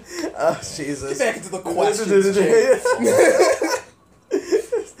 Oh, Jesus. Get back into the questions, Jake.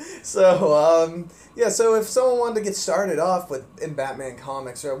 So, yeah. So, if someone wanted to get started off in Batman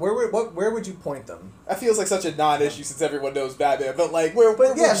comics, where would you point them? That feels like such a non-issue since everyone knows Batman, but where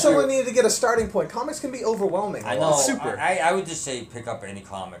But yeah, would if someone you? needed to get a starting point, comics can be overwhelming. I know. Super. I would just say pick up any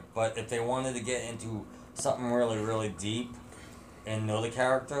comic, but if they wanted to get into something really, really deep and know the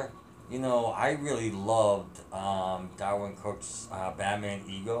character, I really loved Darwin Cook's Batman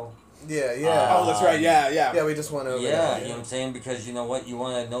Ego. Yeah, yeah. Oh, that's right. Yeah. Yeah, we just went over Yeah, that. you know what I'm saying? Because you know what? You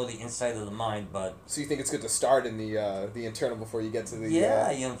want to know the inside of the mind, but So you think it's good to start in the internal before you get to the yeah,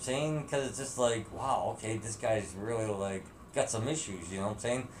 you know what I'm saying? Because it's just like, wow, okay, this guy's really got some issues, you know what I'm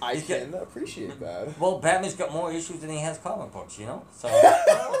saying? I He's got- can appreciate that. Well, Batman's got more issues than he has comic books, So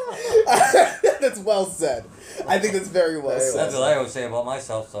That's well said. I think that's very well Very said. that's what I always say about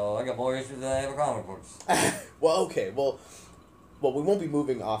myself. So I got more issues than I have comic books. Well, okay. Well, we won't be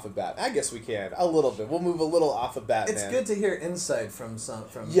moving off of Batman. I guess we can a little bit. We'll move a little off of Batman. It's good to hear insight from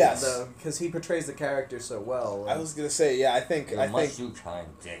Yes. because he portrays the character so well. I was gonna say, yeah. I think. You're much too kind,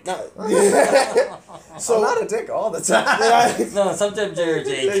 Dick. No. So I'm not a dick all the time. No, sometimes you're a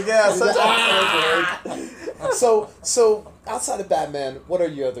Jake. Yeah, sometimes. So outside of Batman, what are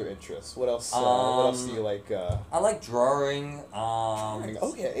your other interests? What else? What else do you like? I like drawing.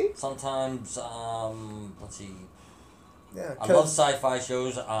 Okay. Sometimes, let's see. Yeah, I love sci-fi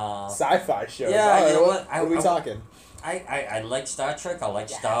shows. Sci-fi shows. Yeah, All right, you know what what? are we talking? I like Star Trek. I like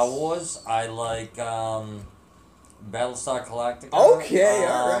Yes. Star Wars. I like Battlestar Galactica. Okay,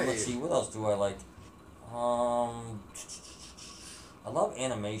 all right. Let's see, what else do I like? I love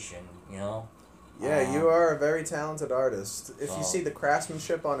animation. Yeah, you are a very talented artist. If you So- see the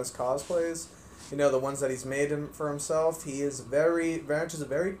craftsmanship on his cosplays, the ones that he's made for himself, he is very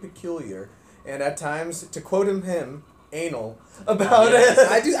peculiar. And at times, to quote him, anal about Yes.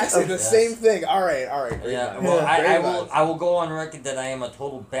 it. I say the Yes. same thing. All right. Great Yeah. minds. Well, Great minds. I will go on record that I am a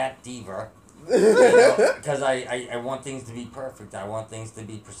total bat diva. Because I want things to be perfect. I want things to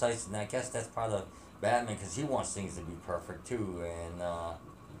be precise, and I guess that's part of Batman because he wants things to be perfect too. And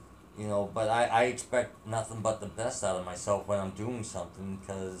but I expect nothing but the best out of myself when I'm doing something.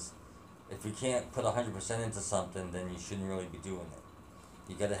 Because if you can't put 100% into something, then you shouldn't really be doing it.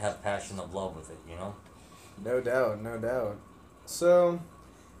 You gotta have passion of love with it. No doubt. So,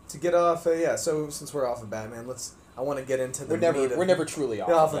 to get off, so since we're off of Batman, I want to get into the We're never truly off.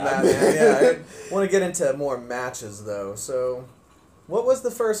 off of of that. Batman. Yeah, I want to get into more matches though. So, what was the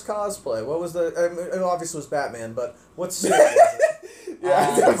first cosplay? What was it obviously was Batman, but what suit was it?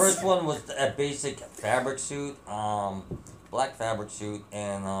 The first one was a basic fabric suit, black fabric suit,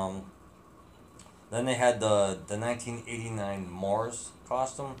 and then they had the 1989 Mars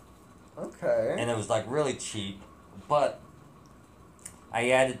costume, Okay. and it was really cheap, but I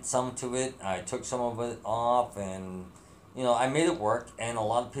added some to it. I took some of it off, and I made it work, and a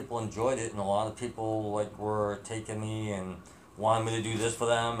lot of people enjoyed it, and a lot of people were taking me and wanted me to do this for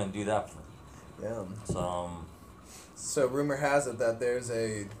them and do that for them. Yeah. So So rumor has it that there's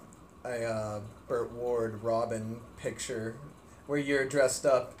a Burt Ward Robin picture where you're dressed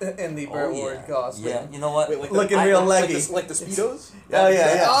up in the Burt Ward costume. Yeah, you know what? Wait, like Looking real leggy. like the Speedos? Oh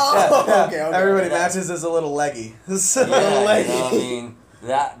yeah. Oh, yeah. okay. Everybody Yeah. matches as a little leggy. Yeah, Leggy. you know what I mean,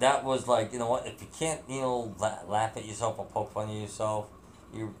 that was like, you know what? If you can't, you know, laugh at yourself or poke fun of yourself,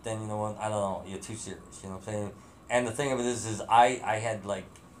 then you know what? I don't know. You're too serious. You know what I'm saying? And the thing of it is I had like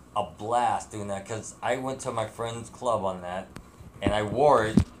a blast doing that because I went to my friend's club on that, and I wore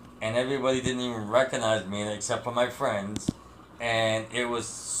it, and everybody didn't even recognize me except for my friends, and it was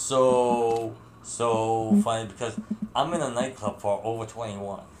so funny because I'm in a nightclub for over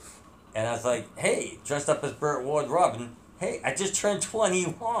 21, and I was like, hey, dressed up as Burt Ward Robin. Hey, I just turned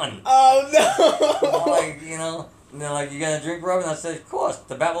 21. Oh no! I'm like, you know, and they're like, you gonna drink, Robin? I said, of course.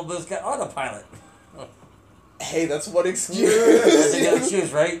 The Battle Blues got autopilot. Hey, that's one That's a excuse. good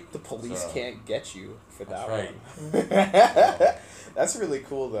excuse, right? The police So, can't get you for that that's one. That's really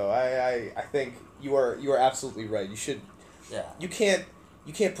cool, though. I think you are absolutely right. Yeah. You can't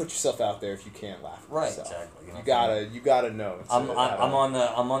put yourself out there if you can't laugh at Right, yourself. exactly. You gotta know. I'm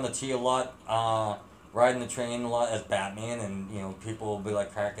on the T a lot, riding the train a lot as Batman, and you know people will be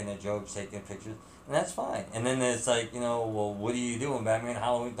like cracking their jokes, taking pictures, and that's fine. And then it's like, you know, well, what are you doing, Batman?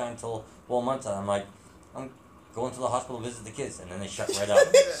 Halloween time till months, and I'm like, I'm going to the hospital to visit the kids, and then they shut right up.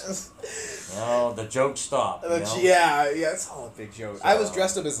 You know, the jokes stop. You know? Yeah, it's all a big joke. So- I was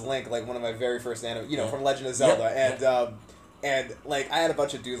dressed up as Link, like one of my very first anime, Yeah. from Legend of Zelda, Yep. and like I had a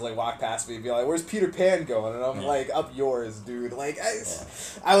bunch of dudes like walk past me and be like, "Where's Peter Pan going?" And I'm Yeah. like, "Up yours, dude." Like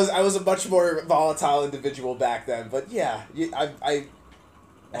I was a much more volatile individual back then, but yeah, I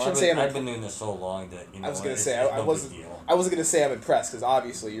shouldn't say I've been doing this so long that, you know, I was gonna it's say no I big wasn't deal. say I'm impressed because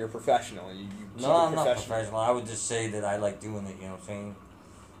obviously you're a professional. You keep No, it I'm not professional. I would just say that I like doing it, you know what I'm saying?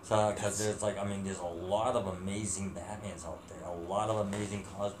 So, because there's like, I mean, there's a lot of amazing Batmans out there. A lot of amazing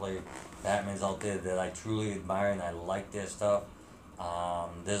cosplay Batmans out there that I truly admire and I like their stuff.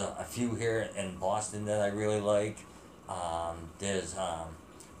 There's a few here in Boston that I really like. There's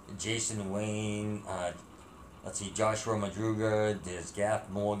Jason Wayne, let's see, Joshua Madruga, there's Gaff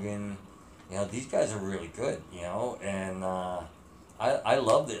Morgan. You know, these guys are really good, you know, and I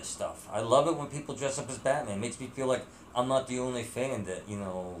love this stuff. I love it when people dress up as Batman. It makes me feel like I'm not the only fan that, you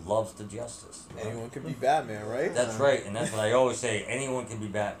know, loves the justice. You know? Anyone can be Batman, right? That's right, and that's what I always say. Anyone can be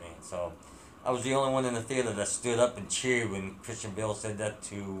Batman. So I was the only one in the theater that stood up and cheered when Christian Bale said that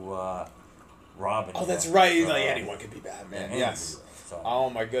to Robin. Oh, that's right. So, Like anyone can be Batman. anyone Yes. can do that. So, Oh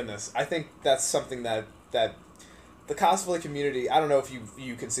my goodness. I think that's something that the cosplay community, I don't know if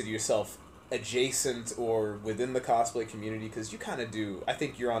you consider yourself adjacent or within the cosplay community, because you kind of do. I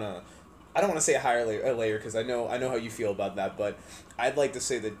think you're on I don't want to say a higher layer because I know how you feel about that, but I'd like to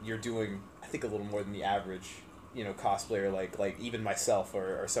say that you're doing, I think, a little more than the average, you know, cosplayer, like even myself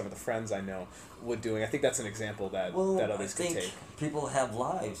or some of the friends I know would doing. I think that's an example that others could take. People have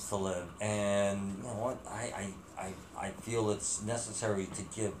lives to live, and you know what? I feel it's necessary to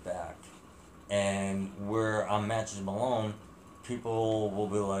give back. And where I'm Matches Malone, people will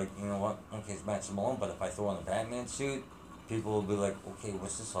be like, you know what? Okay, it's Matches Malone, but if I throw on a Batman suit, people will be like, okay,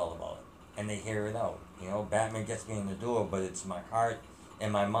 what's this all about? And they hear it out. You know, Batman gets me in the door, but it's my heart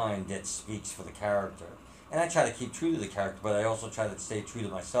and my mind that speaks for the character. And I try to keep true to the character, but I also try to stay true to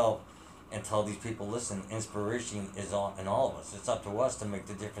myself and tell these people, listen, inspiration is in all of us. It's up to us to make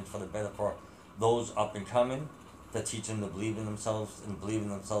the difference for the better for those up and coming, to teach them to believe in themselves and believe in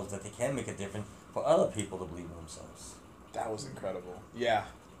themselves that they can make a difference for other people to believe in themselves. That was incredible. Yeah,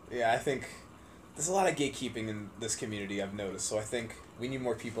 I think there's a lot of gatekeeping in this community, I've noticed, so I think we need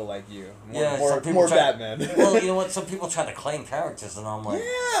more people like you. More Batman. Well, you know what? Some people try to claim characters, and I'm like,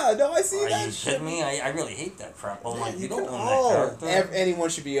 yeah, no, I see are that you shit. kidding me? I really hate that crap. I'm like, you don't can own all- that character. Anyone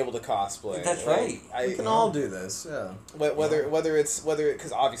should be able to cosplay. That's Like, right. We can all do this, yeah. Whether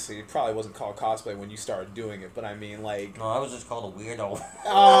because obviously it probably wasn't called cosplay when you started doing it, but I mean like. No, I was just called a weirdo.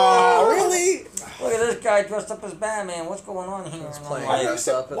 Oh, really? Look at this guy dressed up as Batman. What's going on here? He's And I'm playing like, dress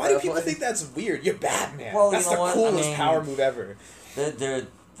up at Why do that people point. think that's weird? You're Batman. Well, That's you know the what? I coolest mean- power move ever. there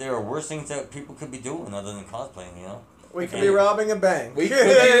are worse things that people could be doing other than cosplaying, you know? We could And- be robbing a bank. We could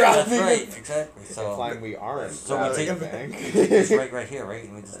be That's robbing right, exactly. So, Implying we aren't. so we robbing take a bank. it's right here, right?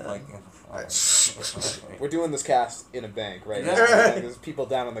 And we just like, We're doing this cast in a bank right now. Yeah. Like, there's people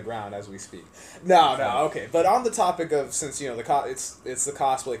down on the ground as we speak. No, okay. But on the topic of, since you know it's the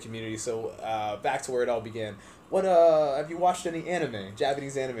cosplay community, so back to where it all began. What have you watched any anime,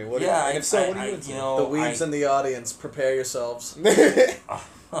 Japanese anime? What? Yeah, and if so, what are I- you into? you know, The weebs in the audience, prepare yourselves.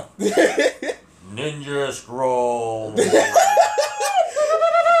 Ninja Scroll.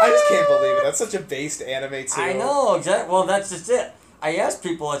 I just can't believe it. That's such a based anime too. I know, exactly. Well, that's just it. I asked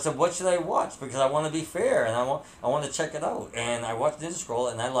people. I said, "What should I watch?" Because I want to be fair and I want to check it out. And I watched Ninja Scroll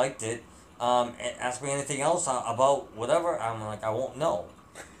and I liked it. Ask me anything else about whatever. I'm like, I won't know,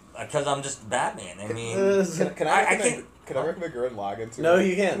 because I'm just Batman. I mean, Can I I recommend, can't. can I recommend Gurren Lagann too? No,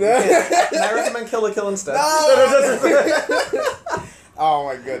 you can't. You can't. Can I recommend Kill la Kill instead? Oh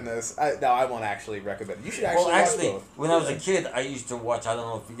my goodness! I won't actually recommend. You should actually. Well, actually, watch both. when I was a kid, I used to watch. I don't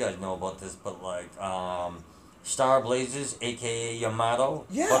know if you guys know about this, but like Star Blazers, aka Yamato,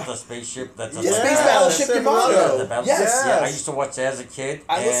 Yeah. but the spaceship that's a Yeah, Space Space Battleship Battleship Yamato. Yamato. The battle- Yes. Yeah, I used to watch that as a kid.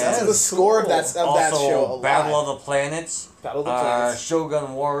 I listened to and the score of that also show a lot. Battle of the Planets, Battle of the Planets.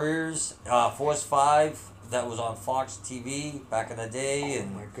 Shogun Warriors, Force 5. That was on Fox TV back in the day, Oh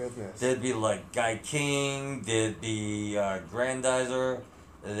and my goodness. there'd be like Guy King, there'd be Grandizer,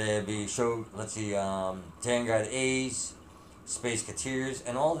 there'd be Vanguard Ace, Space Cateers,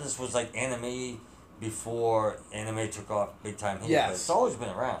 and all this was like anime before anime took off big time here. Yes. But it's always been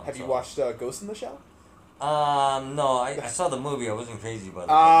around. Have you so. watched Ghost in the Shell? No, I saw the movie. I wasn't crazy about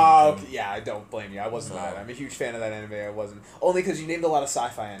it. Okay. Yeah, I don't blame you. I wasn't No. either. I'm a huge fan of that anime. I wasn't only because you named a lot of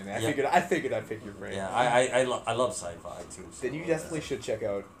sci-fi anime. I figured I'd pick your brain. Yeah, I love sci-fi too. So Then you definitely should check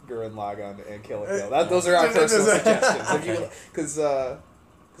out Gurren Lagann and Kill la Kill. Those are our personal suggestions. Okay. Because I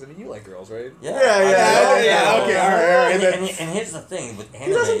mean, you like girls, right? Yeah, Yeah, I yeah, love yeah, that. okay, all right. And here's the thing with anime.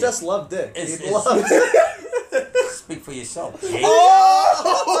 He doesn't just love dick. It's- He it's- loves. Speak for yourself. Jake.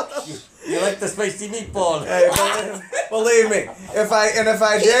 Oh! You like the spicy meatball. Hey, believe me, if I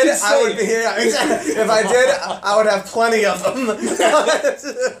did, I would be here. If I did, I would have plenty of them,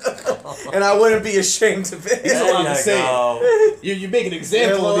 and I wouldn't be ashamed to be. allowed to There say you go. You make an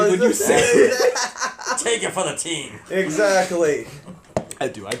example of me when you say it. Take it for the team. Exactly. I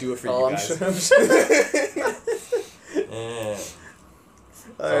do it for Oh, you I'm guys. sure. I'm sure. Yeah.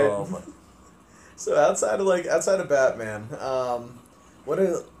 All right. So outside of Batman, what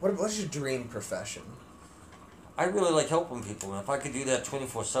is your dream profession? I really like helping people, and if I could do that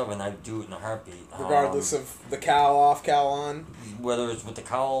 24/7, I'd do it in a heartbeat. Regardless of the cowl off, cowl on. Whether it's with the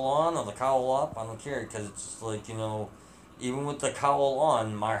cowl on or the cowl up, I don't care, because it's like, even with the cowl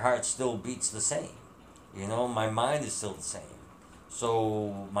on, my heart still beats the same. My mind is still the same.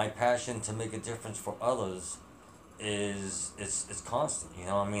 So my passion to make a difference for others is constant.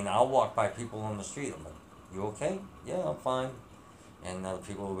 I'll walk by people on the street. I'm like, "You okay?" "Yeah, I'm fine." And other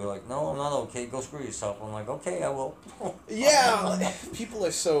people will be like, "No, I'm not okay. Go screw yourself." I'm like, "Okay, I will." Yeah, people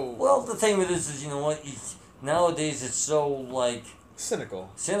are so Well, the thing with this is, nowadays it's so like cynical.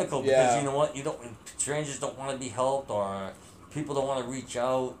 cynical, because strangers don't want to be helped, or people don't want to reach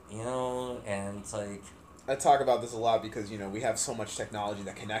out, and it's like. I talk about this a lot because we have so much technology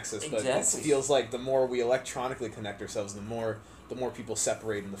that connects us, but Exactly. it feels like the more we electronically connect ourselves, the more people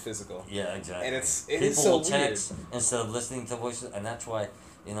separate in the physical. Yeah, exactly. And it people is so will text instead of listening to voices, and that's why,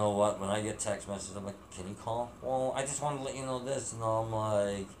 when I get text messages, I'm like, "Can you call?" "Well, I just want to let you know this," and I'm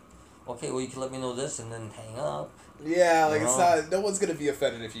like, "Okay, well, you can let me know this," and then hang up. Yeah, like it's Uh-huh. not. No one's gonna be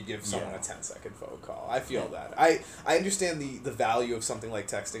offended if you give someone Yeah. a 10-second phone call. I feel that. I understand the value of something like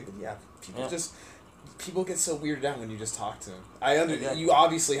texting, but yeah, people get so weirded out when you just talk to them. Exactly. You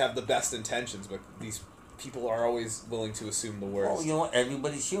obviously have the best intentions, but these people are always willing to assume the worst. Well, you know what?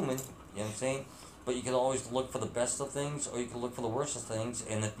 Everybody's human. You know what I'm saying? But you can always look for the best of things, or you can look for the worst of things.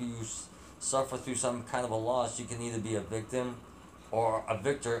 And if you suffer through some kind of a loss, you can either be a victim or a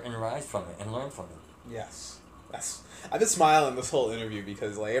victor and rise from it and learn from it. Yes. I've been smiling this whole interview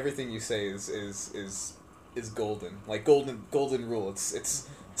because like everything you say is golden. Like golden rule. It's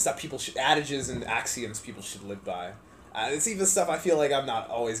stuff adages and axioms people should live by. It's even stuff I feel like I'm not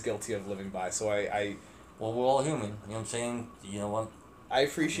always guilty of living by. So Well, we're all human. You know what I'm saying? You know what? I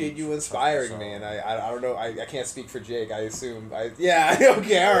appreciate you inspiring me, and I don't know. I can't speak for Jake. I assume yeah.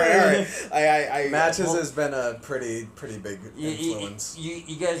 Okay. All right. I Matches has been a pretty big influence.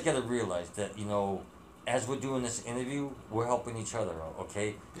 You guys got to realize that, as we're doing this interview, we're helping each other out,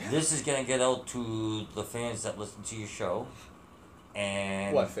 okay? Yeah. This is going to get out to the fans that listen to your show.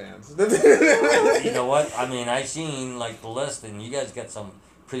 And What fans? you know what? I seen like the list, and you guys got some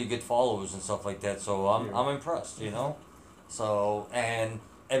pretty good followers and stuff like that, so I'm impressed, So, and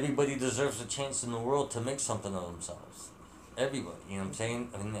everybody deserves a chance in the world to make something of themselves. Everybody, you know what I'm saying?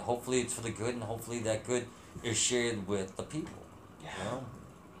 Hopefully it's for the good, and hopefully that good is shared with the people. Yeah.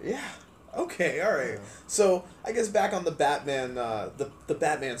 Yeah. Okay, all right. So I guess back on the Batman, the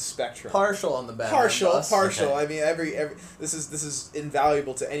Batman spectrum. Partial on the Batman. Partial. Okay. I mean, every this is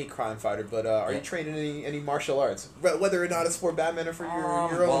invaluable to any crime fighter. But are you trained in any martial arts, whether or not it's for Batman or for your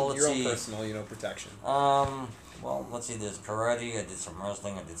own personal protection? Well, let's see. There's karate. I did some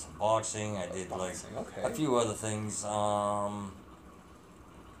wrestling. I did some boxing. I did Boxing, like okay. a few other things.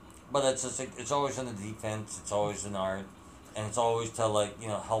 but it's just like, it's always in the defense. It's always in art, and it's always to like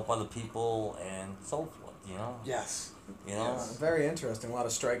help other people and so forth. Yes. Very interesting. A lot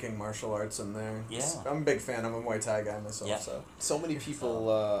of striking martial arts in there. Yeah. I'm a big fan. I'm a Muay Thai guy myself. Yeah. So many people,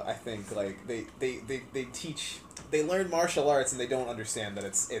 I think, like they learn martial arts and they don't understand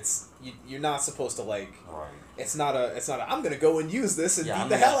that you're not supposed to like. Right. It's not a I'm gonna go and use this and beat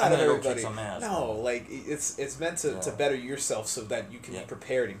the I'm hell out of gonna go kick everybody. some ass, No, like it's meant to better yourself so that you can Yeah. be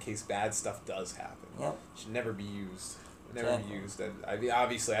prepared in case bad stuff does happen. Yep. It should never be used. Never Exactly. be used. And I mean,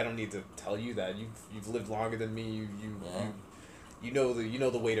 obviously, I don't need to tell you that you've lived longer than me. You know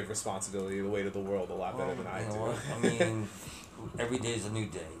the weight of responsibility, the weight of the world a lot better than I do. What? I mean, every day is a new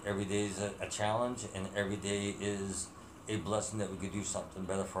day. Every day is a challenge, and every day is a blessing that we could do something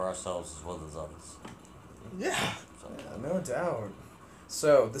better for ourselves as well as others. Yeah. So, Yeah, no doubt.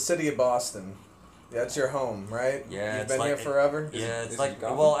 So, the city of Boston. That's your home, right? Yeah, You've it's been like- here forever? yeah, it's is like it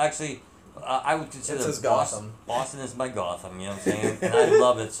Gotham? well, actually, I would consider It's his Boston. Gotham. Boston is my Gotham. You know what I'm saying? And I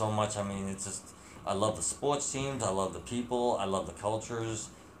love it so much. I mean, it's just I love the sports teams. I love the people. I love the cultures.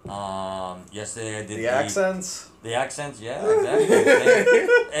 Yesterday I did The accents? The accents, yeah, exactly.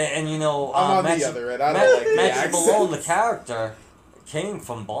 and I'm on the other end. I don't like the Matthew accents. Malone, the character, came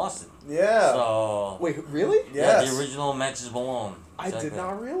from Boston. Yeah. So Wait, really? yeah, Yes. the original Matthew Malone. I did Exactly.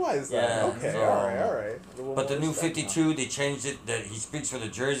 not realize that. Yeah, Okay, so- all right. But the new 52, they changed it that he speaks with a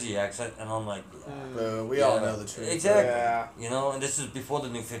Jersey accent, and I'm like, We all yeah. know the truth. Exactly. Yeah. And this is before the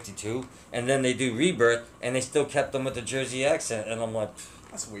new 52, and then they do Rebirth, and they still kept them with the Jersey accent, and I'm like,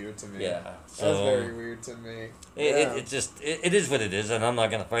 That's weird to me. yeah. That's So very weird to me. it is what it is, and I'm not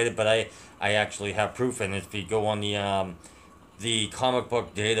gonna fight it. But I actually have proof, and if you go on the comic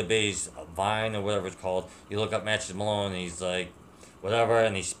book database, Vine or whatever it's called, you look up Matthew Malone, and he's like, whatever,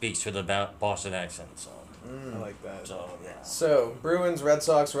 and he speaks with a Boston accent. So I like that. yeah. So, Bruins, Red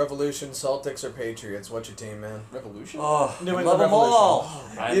Sox, Revolution, Celtics, or Patriots? What's your team, man? Revolution? Oh, New I England love them all.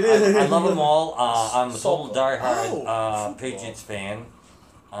 Revolution. I love them all. I'm a total Softball. diehard football. Patriots fan.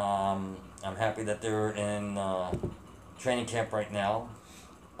 I'm happy that they're in training camp right now.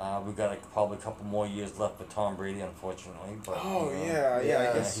 We've got probably a couple more years left with Tom Brady, unfortunately. But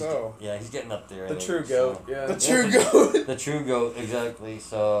I guess so. he's getting up there. The in true age, GOAT, so- yeah. The true goat. The true goat, exactly.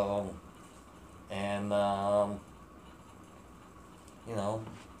 So, and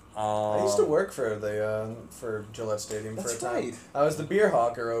I used to work for Gillette Stadium That's for a time. right. I was the beer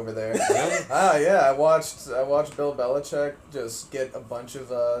hawker over there. Really? Yeah, I watched Bill Belichick just get a bunch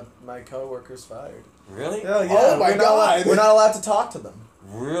of my coworkers fired. Really? Oh yeah, Oh, my we're not allowed- God. we're not allowed to talk to them.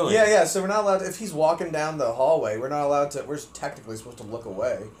 Really? Yeah. So we're not allowed to, if he's walking down the hallway, we're not allowed to. We're technically supposed to look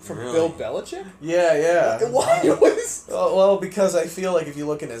away. From Really? Bill Belichick? Yeah. Why? What is... Well, because I feel like if you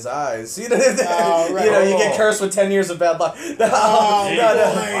look in his eyes, Oh, right. you get cursed with 10 years of bad luck. No, Oh,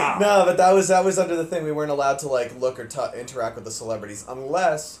 boy. no, but that was under the thing. We weren't allowed to like look or interact with the celebrities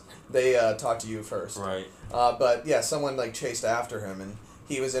unless they talk to you first. Right. But yeah, someone like chased after him, and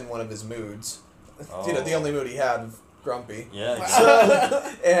he was in one of his moods. The Oh. only mood he had, grumpy. Yeah.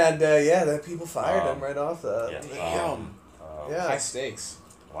 Exactly. And that people fired him right off that. Yeah. Damn. Yeah. High stakes.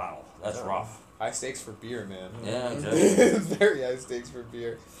 Wow, that's rough. High stakes for beer, man. Yeah, exactly. Very high stakes for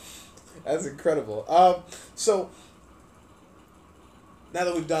beer. That's incredible. So now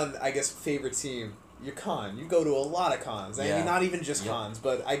that we've done, I guess, favorite team, your con. You go to a lot of cons. I Yeah. mean, not even just Yep. cons,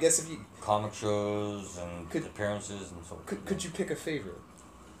 but I guess if you Comic shows and Could- appearances and so forth. could you pick a favorite?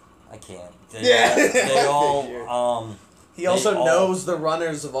 I can't. Yeah. They all. Figured. He also They all- knows the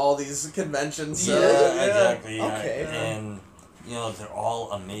runners of all these conventions. So, Yeah, exactly. Yeah. Okay. And they're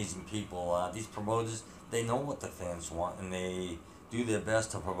all amazing people. These promoters, they know what the fans want, and they do their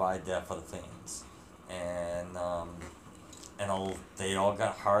best to provide that for the fans. And they all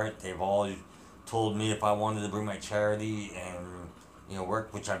got heart. They've all told me if I wanted to bring my charity and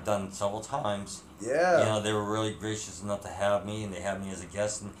work, which I've done several times. Yeah. They were really gracious enough to have me, and they have me as a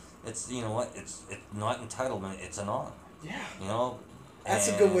guest. And it's it's not entitlement. It's an honor. Yeah. That's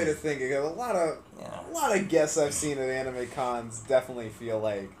a good way to think. Because a lot of guests I've seen at anime cons definitely feel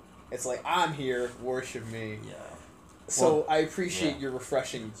like it's like I'm here, worship me. Yeah. So Well, I appreciate yeah. your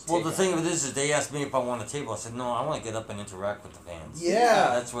refreshing. Well, take the on thing it. of it is they asked me if I want a table. I said, no, I want to get up and interact with the fans.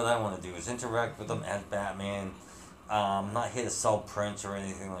 Yeah. That's what I want to do, is interact with them as Batman. I'm not here to sell prints or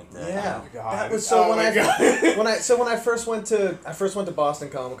anything like that. Yeah, Oh, God. that was so Oh, when my I God. when I first went to Boston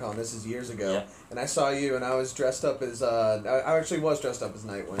Comic Con. This is years ago, Yeah. and I saw you, and I was dressed up as I actually was dressed up as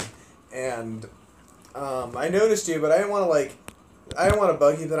Nightwing, and I noticed you, but I didn't want to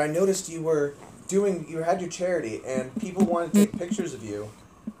bug you, but I noticed you had your charity, and people wanted to take pictures of you,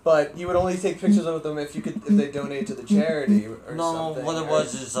 But you would only take pictures of them if they donate to the charity or No, something. what it or-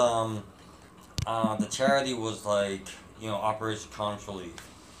 was is the charity was like Operation Comics Relief,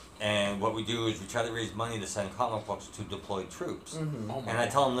 and what we do is we try to raise money to send comic books to deployed troops. Mhm. Oh my And I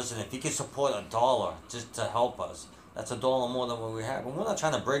God. tell them, listen, if you can support $1 just to help us, that's $1 more than what we have. And we're not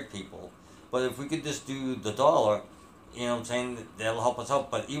trying to break people, but if we could just do the $1, you know what I'm saying, that'll help us out.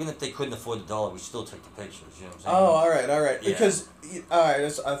 But even if they couldn't afford the $1, we still take the pictures. You know what I'm saying? Oh, all right. Yeah. Because, all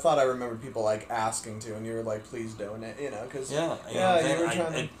right, I thought I remembered people like asking to, and you were like, please donate, because Yeah, you know yeah, what I'm you were saying?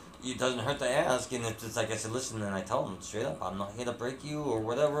 trying to. It doesn't hurt to ask, and if it's like I said, listen, and I tell them straight up, I'm not here to break you or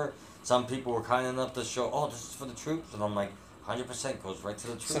whatever. Some people were kind enough to show, oh, this is for the troops, and I'm like, 100% goes right to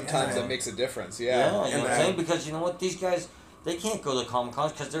the troops. Sometimes Yeah. that makes a difference. Yeah, Yeah. you know And what I'm I- saying? Because you know what, these guys, they can't go to Comic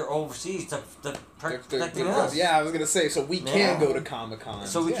Cons because they're overseas to protecting us. Yeah, I was gonna say, so we can Yeah. go to Comic Con.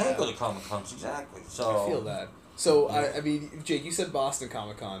 So we yeah. can't go to Comic Cons, exactly. So I feel that. So Yeah. I mean, Jake, you said Boston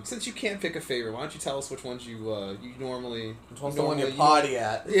Comic Con. Since you can't pick a favorite, why don't you tell us which ones you normally? Which one's the one you normally- potty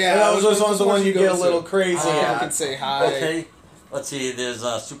at? Yeah, Those which one's the one you go get a to? little crazy So people at. can say hi. okay, let's see. There's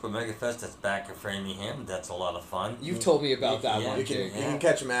Super Mega Fest that's back in Framingham. That's a lot of fun. You've told me about that Yeah. one, You can Jake. you can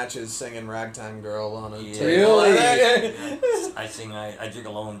catch matches singing Ragtime Girl on a Yeah. table. Really? I sing. I drink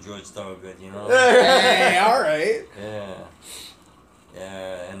alone. George Thorogood. You know. Hey, all right. Yeah.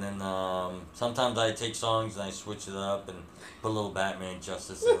 Yeah, and then sometimes I take songs and I switch it up and put a little Batman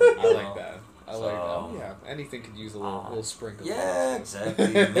Justice in it. I you like know? that. I So, like that. Yeah, anything could use a little sprinkle. Yeah, exactly.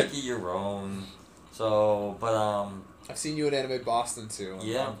 Make it your own. So, but I've seen you at Anime Boston too. And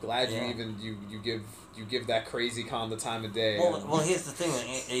Yeah, I'm glad yeah. you give that crazy con the time of day. well, here's the thing.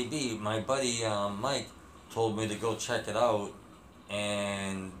 AB, my buddy Mike told me to go check it out,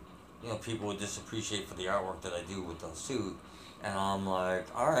 and people would just appreciate for the artwork that I do with the suit, and I'm like,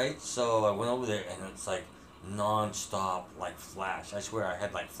 all right. So I went over there, and it's like non-stop, like Flash. I swear I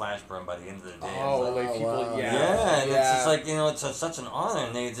had like Flash burn by the end of the day. It's Oh, like, like people, wow. yeah, yeah, and it's yeah. just like it's such an honor,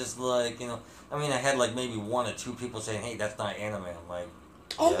 and they just like I mean, I had like maybe one or two people saying, "Hey, that's not anime." I'm like,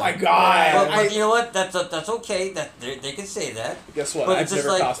 Oh yeah. my God! But I- you know what? That's okay. That they can say that. Guess what? But I've it's just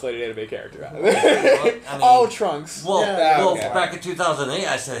never like- cosplayed an anime character. I mean- oh, Trunks. Well, Yeah, well, okay. back in 2008,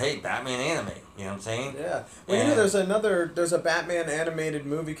 I said, "Hey, Batman anime." You know what I'm saying? Yeah. Well, you know, there's a Batman animated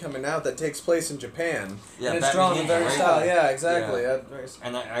movie coming out that takes place in Japan. Yeah, and it's Batman drawn in very Ninja, style. right? Yeah, exactly. Yeah. Very-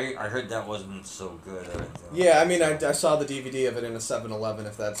 And I heard that wasn't so good. Or anything. Yeah, I mean, I saw the DVD of it in a 7-Eleven,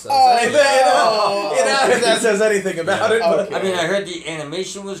 if that says Oh, anything. no. If that says anything about Yeah. it. But Okay. I mean, I heard the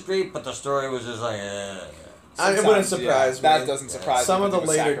animation was great, but the story was just like. It wouldn't surprise me. That doesn't surprise Some me. of the when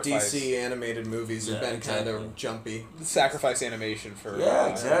they later sacrifice- DC animated movies have Yeah, been kind exactly. of jumpy. sacrifice animation for Yeah,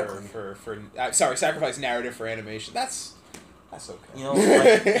 exactly. sorry, sacrifice narrative for animation. That's okay. You know,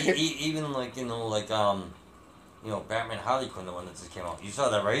 like, even like Batman Harley Quinn, the one that just came out. You saw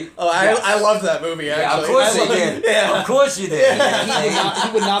that, right? Oh, Yes. I love that movie, Yeah, actually. of course I you love did. it. Yeah. Of course you did.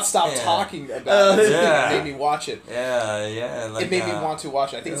 He would not stop Yeah. talking about it. Yeah. It made me watch it. Yeah. Like, It made me want to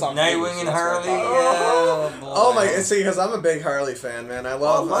watch it. I think it's on Hulu, Nightwing so and that's what Harley. I thought. Yeah, boy. Oh my! See, because I'm a big Harley fan, man. I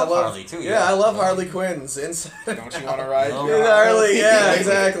love Harley, too, Yeah, yeah. I love Harley Quinn's inside. Don't you want to ride? No. your Harley, yeah,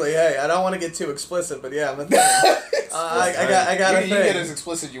 exactly. Hey, I don't want to get too explicit, but yeah, I'm a thing. I got a You get thing. as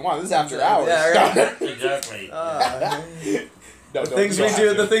explicit as you want. This is after hours. Yeah, right. Exactly. No, The don't things you we don't do,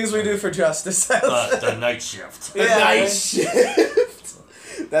 have to. the things we do for justice. The night shift. The Yeah. night shift.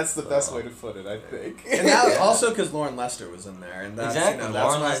 That's the best way to put it, I think. And now also because Lauren Lester was in there, and that's Exactly. that's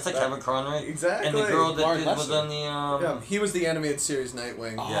Lauren why- Lester, Kevin Conroy, Exactly. and the girl that Lauren was Lester. on the Yeah, he was the animated series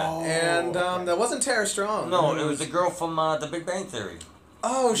Nightwing. Yeah. Oh, And okay. that wasn't Tara Strong. No, it was the girl from The Big Bang Theory.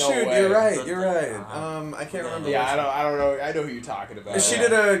 Oh No shoot, way. you're right. The- You're right. I can't Yeah. remember. Yeah, which I don't know. I know who you're talking about. She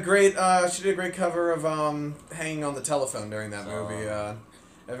did a great cover of Hanging on the Telephone during that So- movie.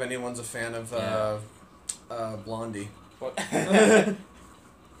 If anyone's a fan of Blondie. What?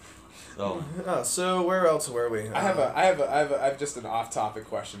 So Oh, so where else were we? I have just an off-topic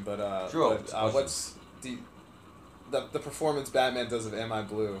question, but Sure, what's the performance Batman does of "Am I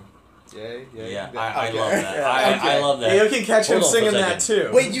Blue"? Yay! yeah, Okay. I love that. Yeah, I love that. You can catch him Hold on for a singing that second.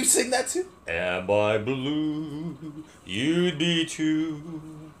 too. Wait, you sing that too? Am I blue? You'd be too.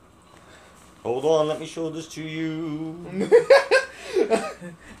 Hold on, let me show this to you.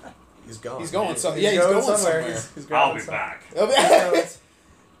 He's gone. He's going some- He's yeah, he's going somewhere. He's going somewhere. back.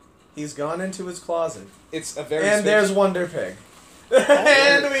 He's gone into his closet. It's a very. And there's Wonder Pig.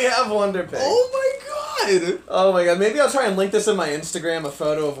 And we have Wonder Pig. Oh my god! Oh my god, maybe I'll try and link this in my Instagram, a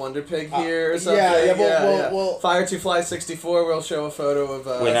photo of Wonder Pig here or something. yeah, well- Fire2Fly64 will show a photo of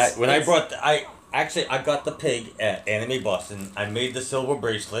When I brought I got the pig at Anime Boston. I made the silver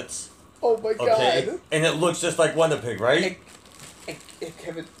bracelets. Oh my god! Okay, and it looks just like Wonder Pig, right?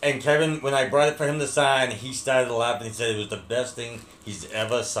 Kevin. And Kevin, when I brought it for him to sign, he started laughing. He said it was the best thing he's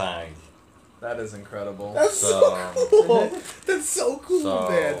ever signed. That is incredible. That's so cool. That's so cool,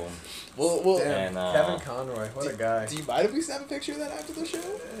 man. Well, Damn, and, Kevin Conroy, what a guy. do you mind if we snap a picture of that after the show?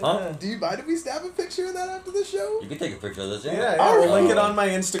 Huh? Do you mind if we snap a picture of that after the show? You can take a picture of this, yeah. Yeah, All we'll right. link it on my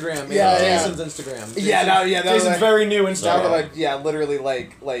Instagram. Yeah, Jason's Instagram. Jason's Jason's very new Now Instagram. that literally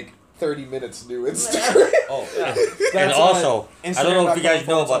like 30 minutes new Instagram. Oh, yeah. And That's also, on I don't know if you guys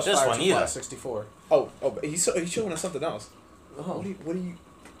know Instagram.com/fire about this one either. 64. But he's showing us something else. Oh. What do you?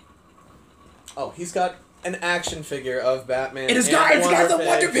 Oh, he's got an action figure of Batman. It's and got the Pig.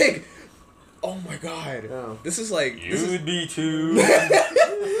 Wonder Pig. Oh my god. Oh. This is like You'd be too.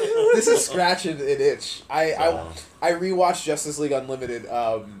 this is scratching an itch. I So, rewatched Justice League Unlimited.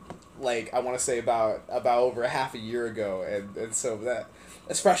 Like I want to say about over half a year ago, and so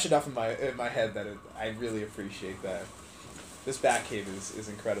that's fresh enough in my head that I really appreciate that. This Batcave is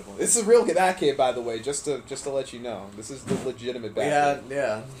incredible. This is a real Batcave, by the way. Just to let you know, this is the legitimate Batcave.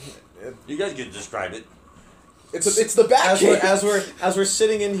 Yeah. you guys could describe it. It's the Batcave. As we're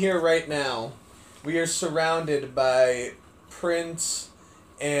sitting in here right now, we are surrounded by print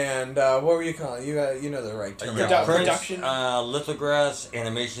and what were you calling? You know the right term. Production? Lithographs,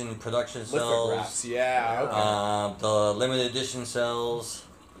 animation production cells. Lithographs, yeah. Okay. The limited edition cells.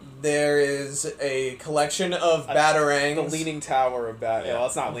 There is a collection of batarangs. The leaning tower of Yeah. Well,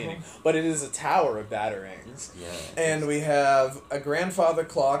 it's not leaning, but it is a tower of batarangs. Yeah. And we have a grandfather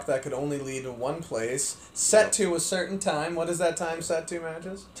clock that could only lead to one place, set to a certain time. What is that time set to,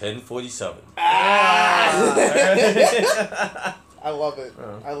 Matches? 1047. I love it.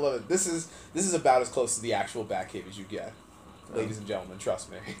 Oh. I love it. This is about as close to the actual Batcave as you get, ladies and gentlemen. Trust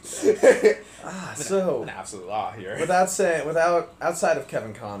me. So An absolute awe here. without outside of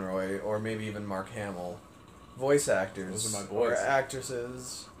Kevin Conroy or maybe even Mark Hamill, voice actors Those are my or boys.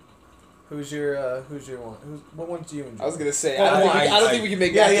 actresses. Who's your one? What one do you enjoy? I was gonna say Well, I don't think we can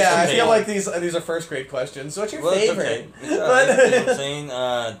make Yeah, that. yeah. I okay. feel like these are first grade questions. What's your Well, it's favorite? okay. It's all right. You know what I'm saying?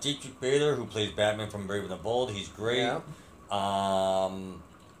 Dietrich Bader, who plays Batman from Brave and the Bold, he's great. Yeah.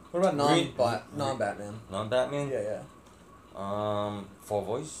 What about Green- non-Batman? Non-Batman? Yeah. For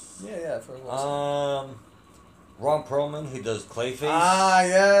voice? Yeah, for voice. Ron Perlman, who does Clayface.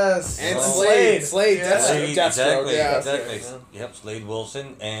 Yes. And Well, Slade, Yeah. Deathstroke, exactly, yeah. exactly. Yeah. Yep, Slade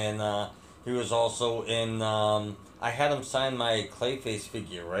Wilson, and he was also in. I had him sign my Clayface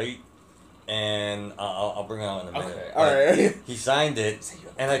figure, right? And I'll bring it out in a minute. Okay, But alright. He signed it,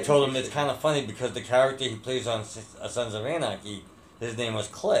 and I told him it's kind of funny because the character he plays on Sons of Anarchy, his name was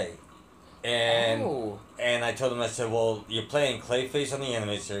Clay, and Oh. and I told him, I said, well, you're playing Clayface on the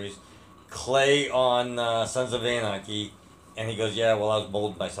anime series, Clay on Sons of Anarchy, and he goes, yeah, well, I was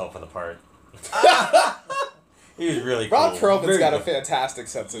molding myself for the part. He was really cool. Ron Perlman's Very got a good. fantastic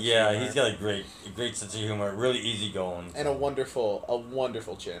sense of Yeah, humor. he's got a great sense of humor, really easygoing. And a wonderful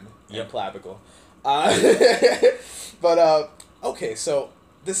chin. Yep. And clavicle. Okay, so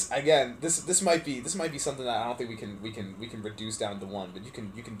this again, this might be something that I don't think we can reduce down to one, but you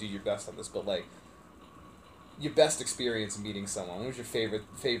can do your best on this. But like, your best experience meeting someone. What was your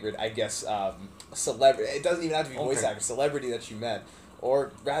favorite? I guess celebrity. It doesn't even have to be voice Okay. actor. Celebrity that you met,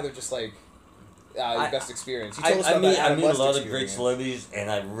 or rather just like your best experience. You I told us about meet that Adam a West lot of great experience. celebrities, and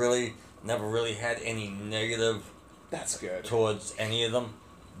I really never really had any negative That's good. towards any of them.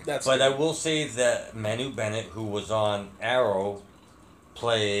 That's But good. I will say that Manu Bennett, who was on Arrow,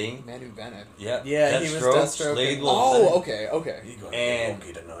 playing Manu Bennett. Yeah, he was Deathstroke Slade in- Wilson. Oh, okay. You gonna And-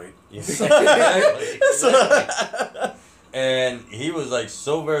 get tonight? Exactly. And he was like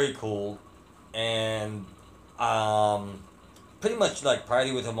so very cool, and pretty much like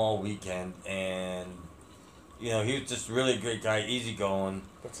party with him all weekend, and he was just really a great guy, easygoing.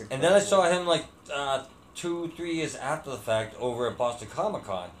 That's And then I incredible. saw him like 2-3 years after the fact over at Boston Comic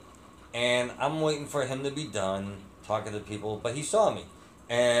Con, and I'm waiting for him to be done talking to people, but he saw me,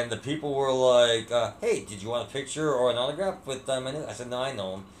 and the people were like, "Hey, did you want a picture or an autograph with Manu?" I said, "No, I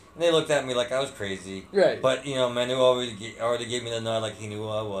know him." And they looked at me like I was crazy. Right. But Manu already gave me the nod, like he knew who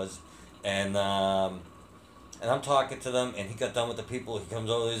I was, and I'm talking to them, and he got done with the people. He comes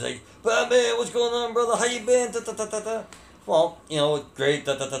over, he's like, "Batman, what's going on, brother? How you been?" Da, da, da, da, da. Well, great.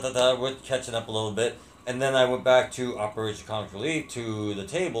 Da, da, da, da, da. We're catching up a little bit, and then I went back to Operation Comic Relief to the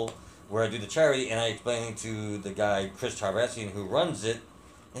table where I do the charity, and I explained to the guy Chris Tarvasian who runs it.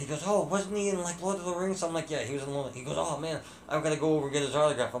 And he goes, "Oh, wasn't he in like Lord of the Rings?" I'm like, "Yeah, he was in Lord." He goes, "Oh man, I'm gonna go over and get his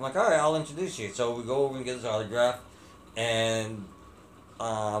autograph." I'm like, "All right, I'll introduce you." So we go over and get his autograph, and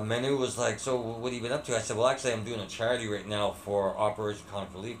Manu was like, "So what have you been up to?" I said, "Well, actually, I'm doing a charity right now for Operation Comic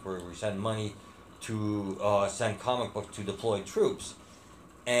Relief, where we send money to send comic books to deployed troops."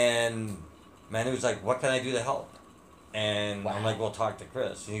 And Manu's like, what can I do to help? And I'm like, well, talk to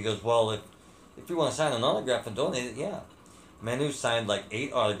Chris. And he goes, well, if you want to sign an autograph and donate it, yeah. Manu signed like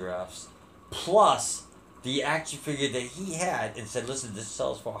 8 autographs, plus the action figure that he had, and said, listen, this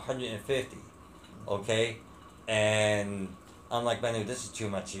sells for $150, okay? And I'm like, Manu, this is too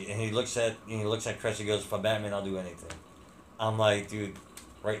much. And he looks at Chris. He goes, for Batman, I'll do anything. I'm like, dude,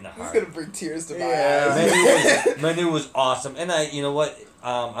 right in the This heart. is gonna bring tears to my Yeah. eyes. Manu was awesome, and you know what?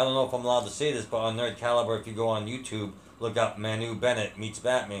 I don't know if I'm allowed to say this, but on Nerd Caliber, if you go on YouTube, look up Manu Bennett meets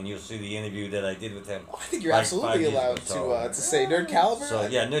Batman. You'll see the interview that I did with him. I think you're Like absolutely 5 years allowed ago, to say Nerd Caliber. So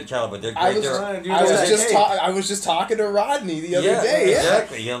yeah, Nerd Caliber. They're I great. was, They're, I was just talking to Rodney the other yeah, day. Yeah.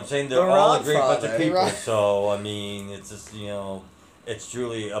 exactly. You know what I'm saying? They're The all a great bunch Rodfather. of people. Right. So I mean, it's just it's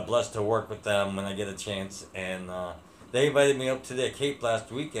truly a blessed to work with them when I get a chance. And they invited me up to their Cape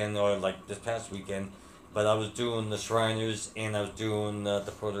last weekend, or like this past weekend. But I was doing the Shriners, and I was doing the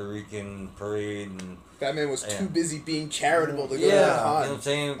Puerto Rican parade, and Batman was Yeah. too busy being charitable to go to yeah, the you know con. what I'm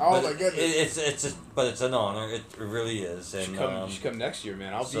saying. Oh But my goodness. it's just, but it's an honor. It really is. You And should come next year,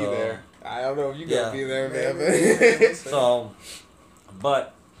 man. I'll be so- there. I don't know if you Yeah. gonna be there, man. Maybe. But so,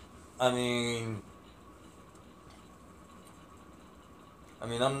 but I mean,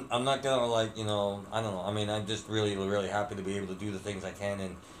 I'm not gonna like I don't know. I mean, I'm just really really happy to be able to do the things I can,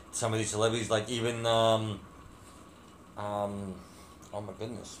 and some of these celebrities, like even oh my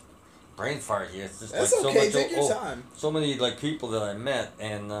goodness, brain fart here. It's just that's like so okay. much. Take your time. So many like people that I met,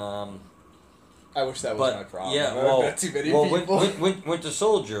 and I wish that was but my problem. yeah, I well, met too many well, people. Winter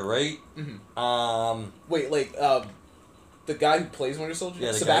Soldier, right? Mhm. Wait, like the guy who plays Winter Soldier,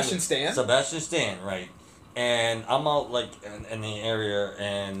 Yeah, the Sebastian guy, Stan. Sebastian Stan, right? And I'm out like in the area,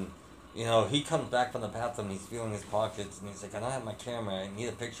 and he comes back from the bathroom. He's feeling his pockets, and he's like, "I don't have my camera. I need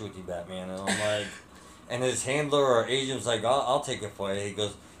a picture with you, Batman." And I'm like, and his handler or agent's like, "I'll take it for you." He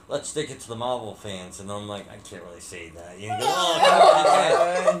goes, "Let's stick it to the Marvel fans." And I'm like, I can't really say that. He goes,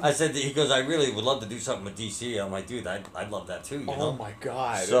 "Oh, come on." I said, he goes, "I really would love to do something with DC." I'm like, dude, I'd love that too. You Oh know. my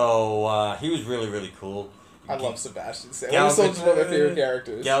god. So he was really really cool. I love Sebastian Stan. Gal Winter Soldier's one of my favorite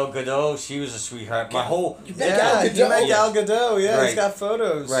characters. Gal Gadot, she was a sweetheart. My whole You met Yeah, Gal you met Gadot? Gal Gadot. Yeah, Right. he's got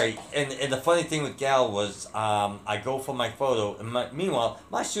photos. Right, and the funny thing with Gal was, I go for my photo, and meanwhile,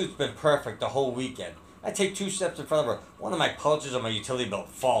 my suit's been perfect the whole weekend. I take 2 steps in front of her. One of my pouches on my utility belt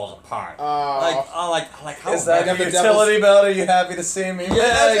falls apart. Like how? Is that got the the utility belt? Are you happy to see me?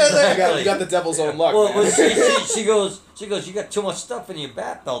 Yeah, exactly. You got the devil's own luck. Well, man. well she goes, you got too much stuff in your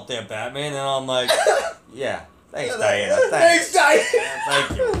bat belt there, Batman, and I'm like, yeah, thanks, Diana, Thanks, Diane.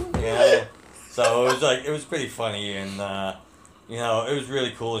 thank you. So it was pretty funny, and it was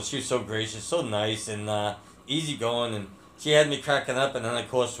really cool, and she was so gracious, so nice, and easygoing, and she had me cracking up, and then of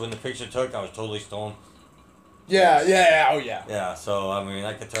course when the picture took, I was totally stoned. Yeah, oh yeah. Yeah, so I mean,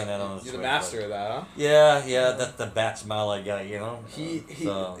 I could turn that on. You're the master of that, huh? Yeah, that's the bat smile I got, He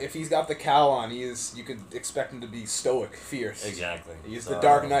So- if he's got the cowl on, you could expect him to be stoic, fierce. Exactly. He's So- the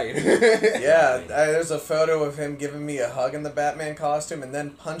Dark Knight. Yeah, there's a photo of him giving me a hug in the Batman costume and then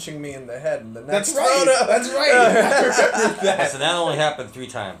punching me in the head in the next That's right. photo. That's right. I remember that. Listen, that only happened 3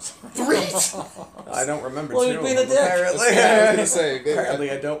 times. 3. I don't remember Well, two. you've been of a them, dick. apparently. That's what I was gonna say.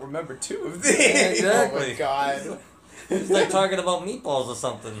 Apparently, I don't remember 2 of these. Exactly. Oh my god. It's like talking about meatballs or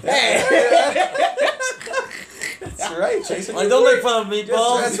something. Hey. That's right, Jason. Like, don't make fun of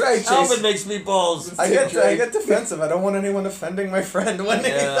meatballs. That's right, Jason. Alvin makes meatballs. I get defensive. I don't want anyone offending my friend when they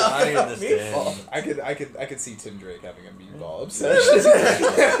Yeah, talk I about understand. meatball. I could see Tim Drake having a meatball obsession.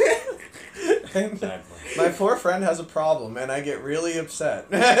 Exactly. My poor friend has a problem, and I get really upset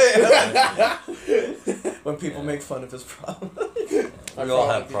when people make fun of his problem. We all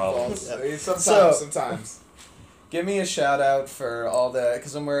have problems. Sometimes. Give me a shout out for all the,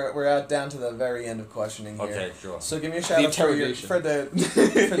 because we're out down to the very end of questioning here. Okay, sure. So give me a shout The out for interrogation.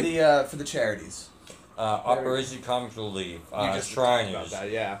 for the charities. Operation Comic Relief, You just talked about Shriners,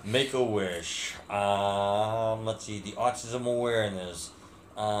 that, yeah. Make a Wish. Let's see, the Autism Awareness,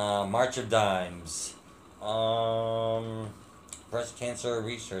 March of Dimes, breast cancer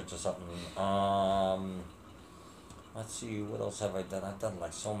research or something. Let's see, what else have I done? I've done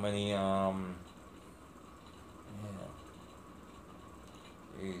like so many.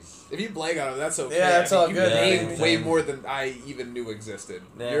 Jeez. If you blank on it, that's okay. Yeah, it's all you good. named Yeah. way more than I even knew existed.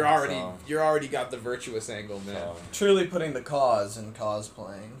 Yeah, You're already got the virtuous angle, man. So, Truly putting the cause in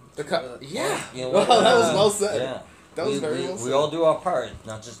cosplaying. Yeah. you know Well, what? that was well said. Yeah. That was we, very we, well we said. all do our part.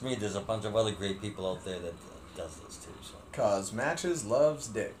 Not just me. There's a bunch of other great people out there that does this too. So. Cause matches loves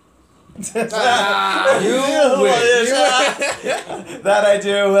dick. You win. That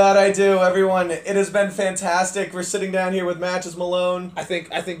I do. Everyone, it has been fantastic. We're sitting down here with Matches Malone. I think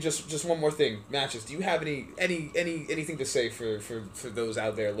just one more thing, Matches. Do you have anything to say for those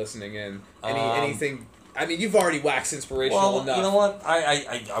out there listening in? Anything? I mean, you've already waxed inspirational enough. You know what?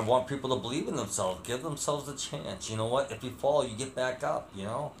 I want people to believe in themselves. Give themselves a chance. You know what? If you fall, you get back up. You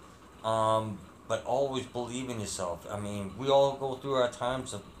know, but always believe in yourself. I mean, we all go through our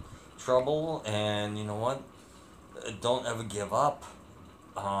times of trouble, and you know what? Don't ever give up.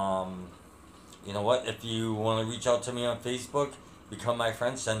 You know what? If you want to reach out to me on Facebook, become my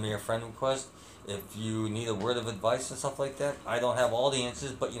friend, send me a friend request. If you need a word of advice and stuff like that, I don't have all the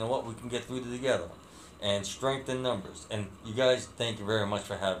answers, but you know what? We can get through it together. And strength in numbers. And you guys, thank you very much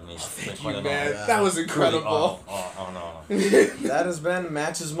for having me. Thank you, man. That was incredible. No. That has been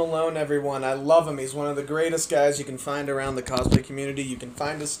Matches Malone, everyone. I love him. He's one of the greatest guys you can find around the cosplay community. You can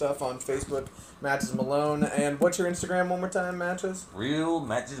find his stuff on Facebook, Matches Malone. And what's your Instagram one more time, Matches? Real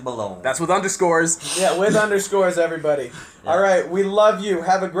Matches Malone. That's with underscores. Yeah, with underscores, everybody. Yeah. All right, we love you.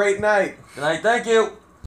 Have a great night. Good night. Thank you.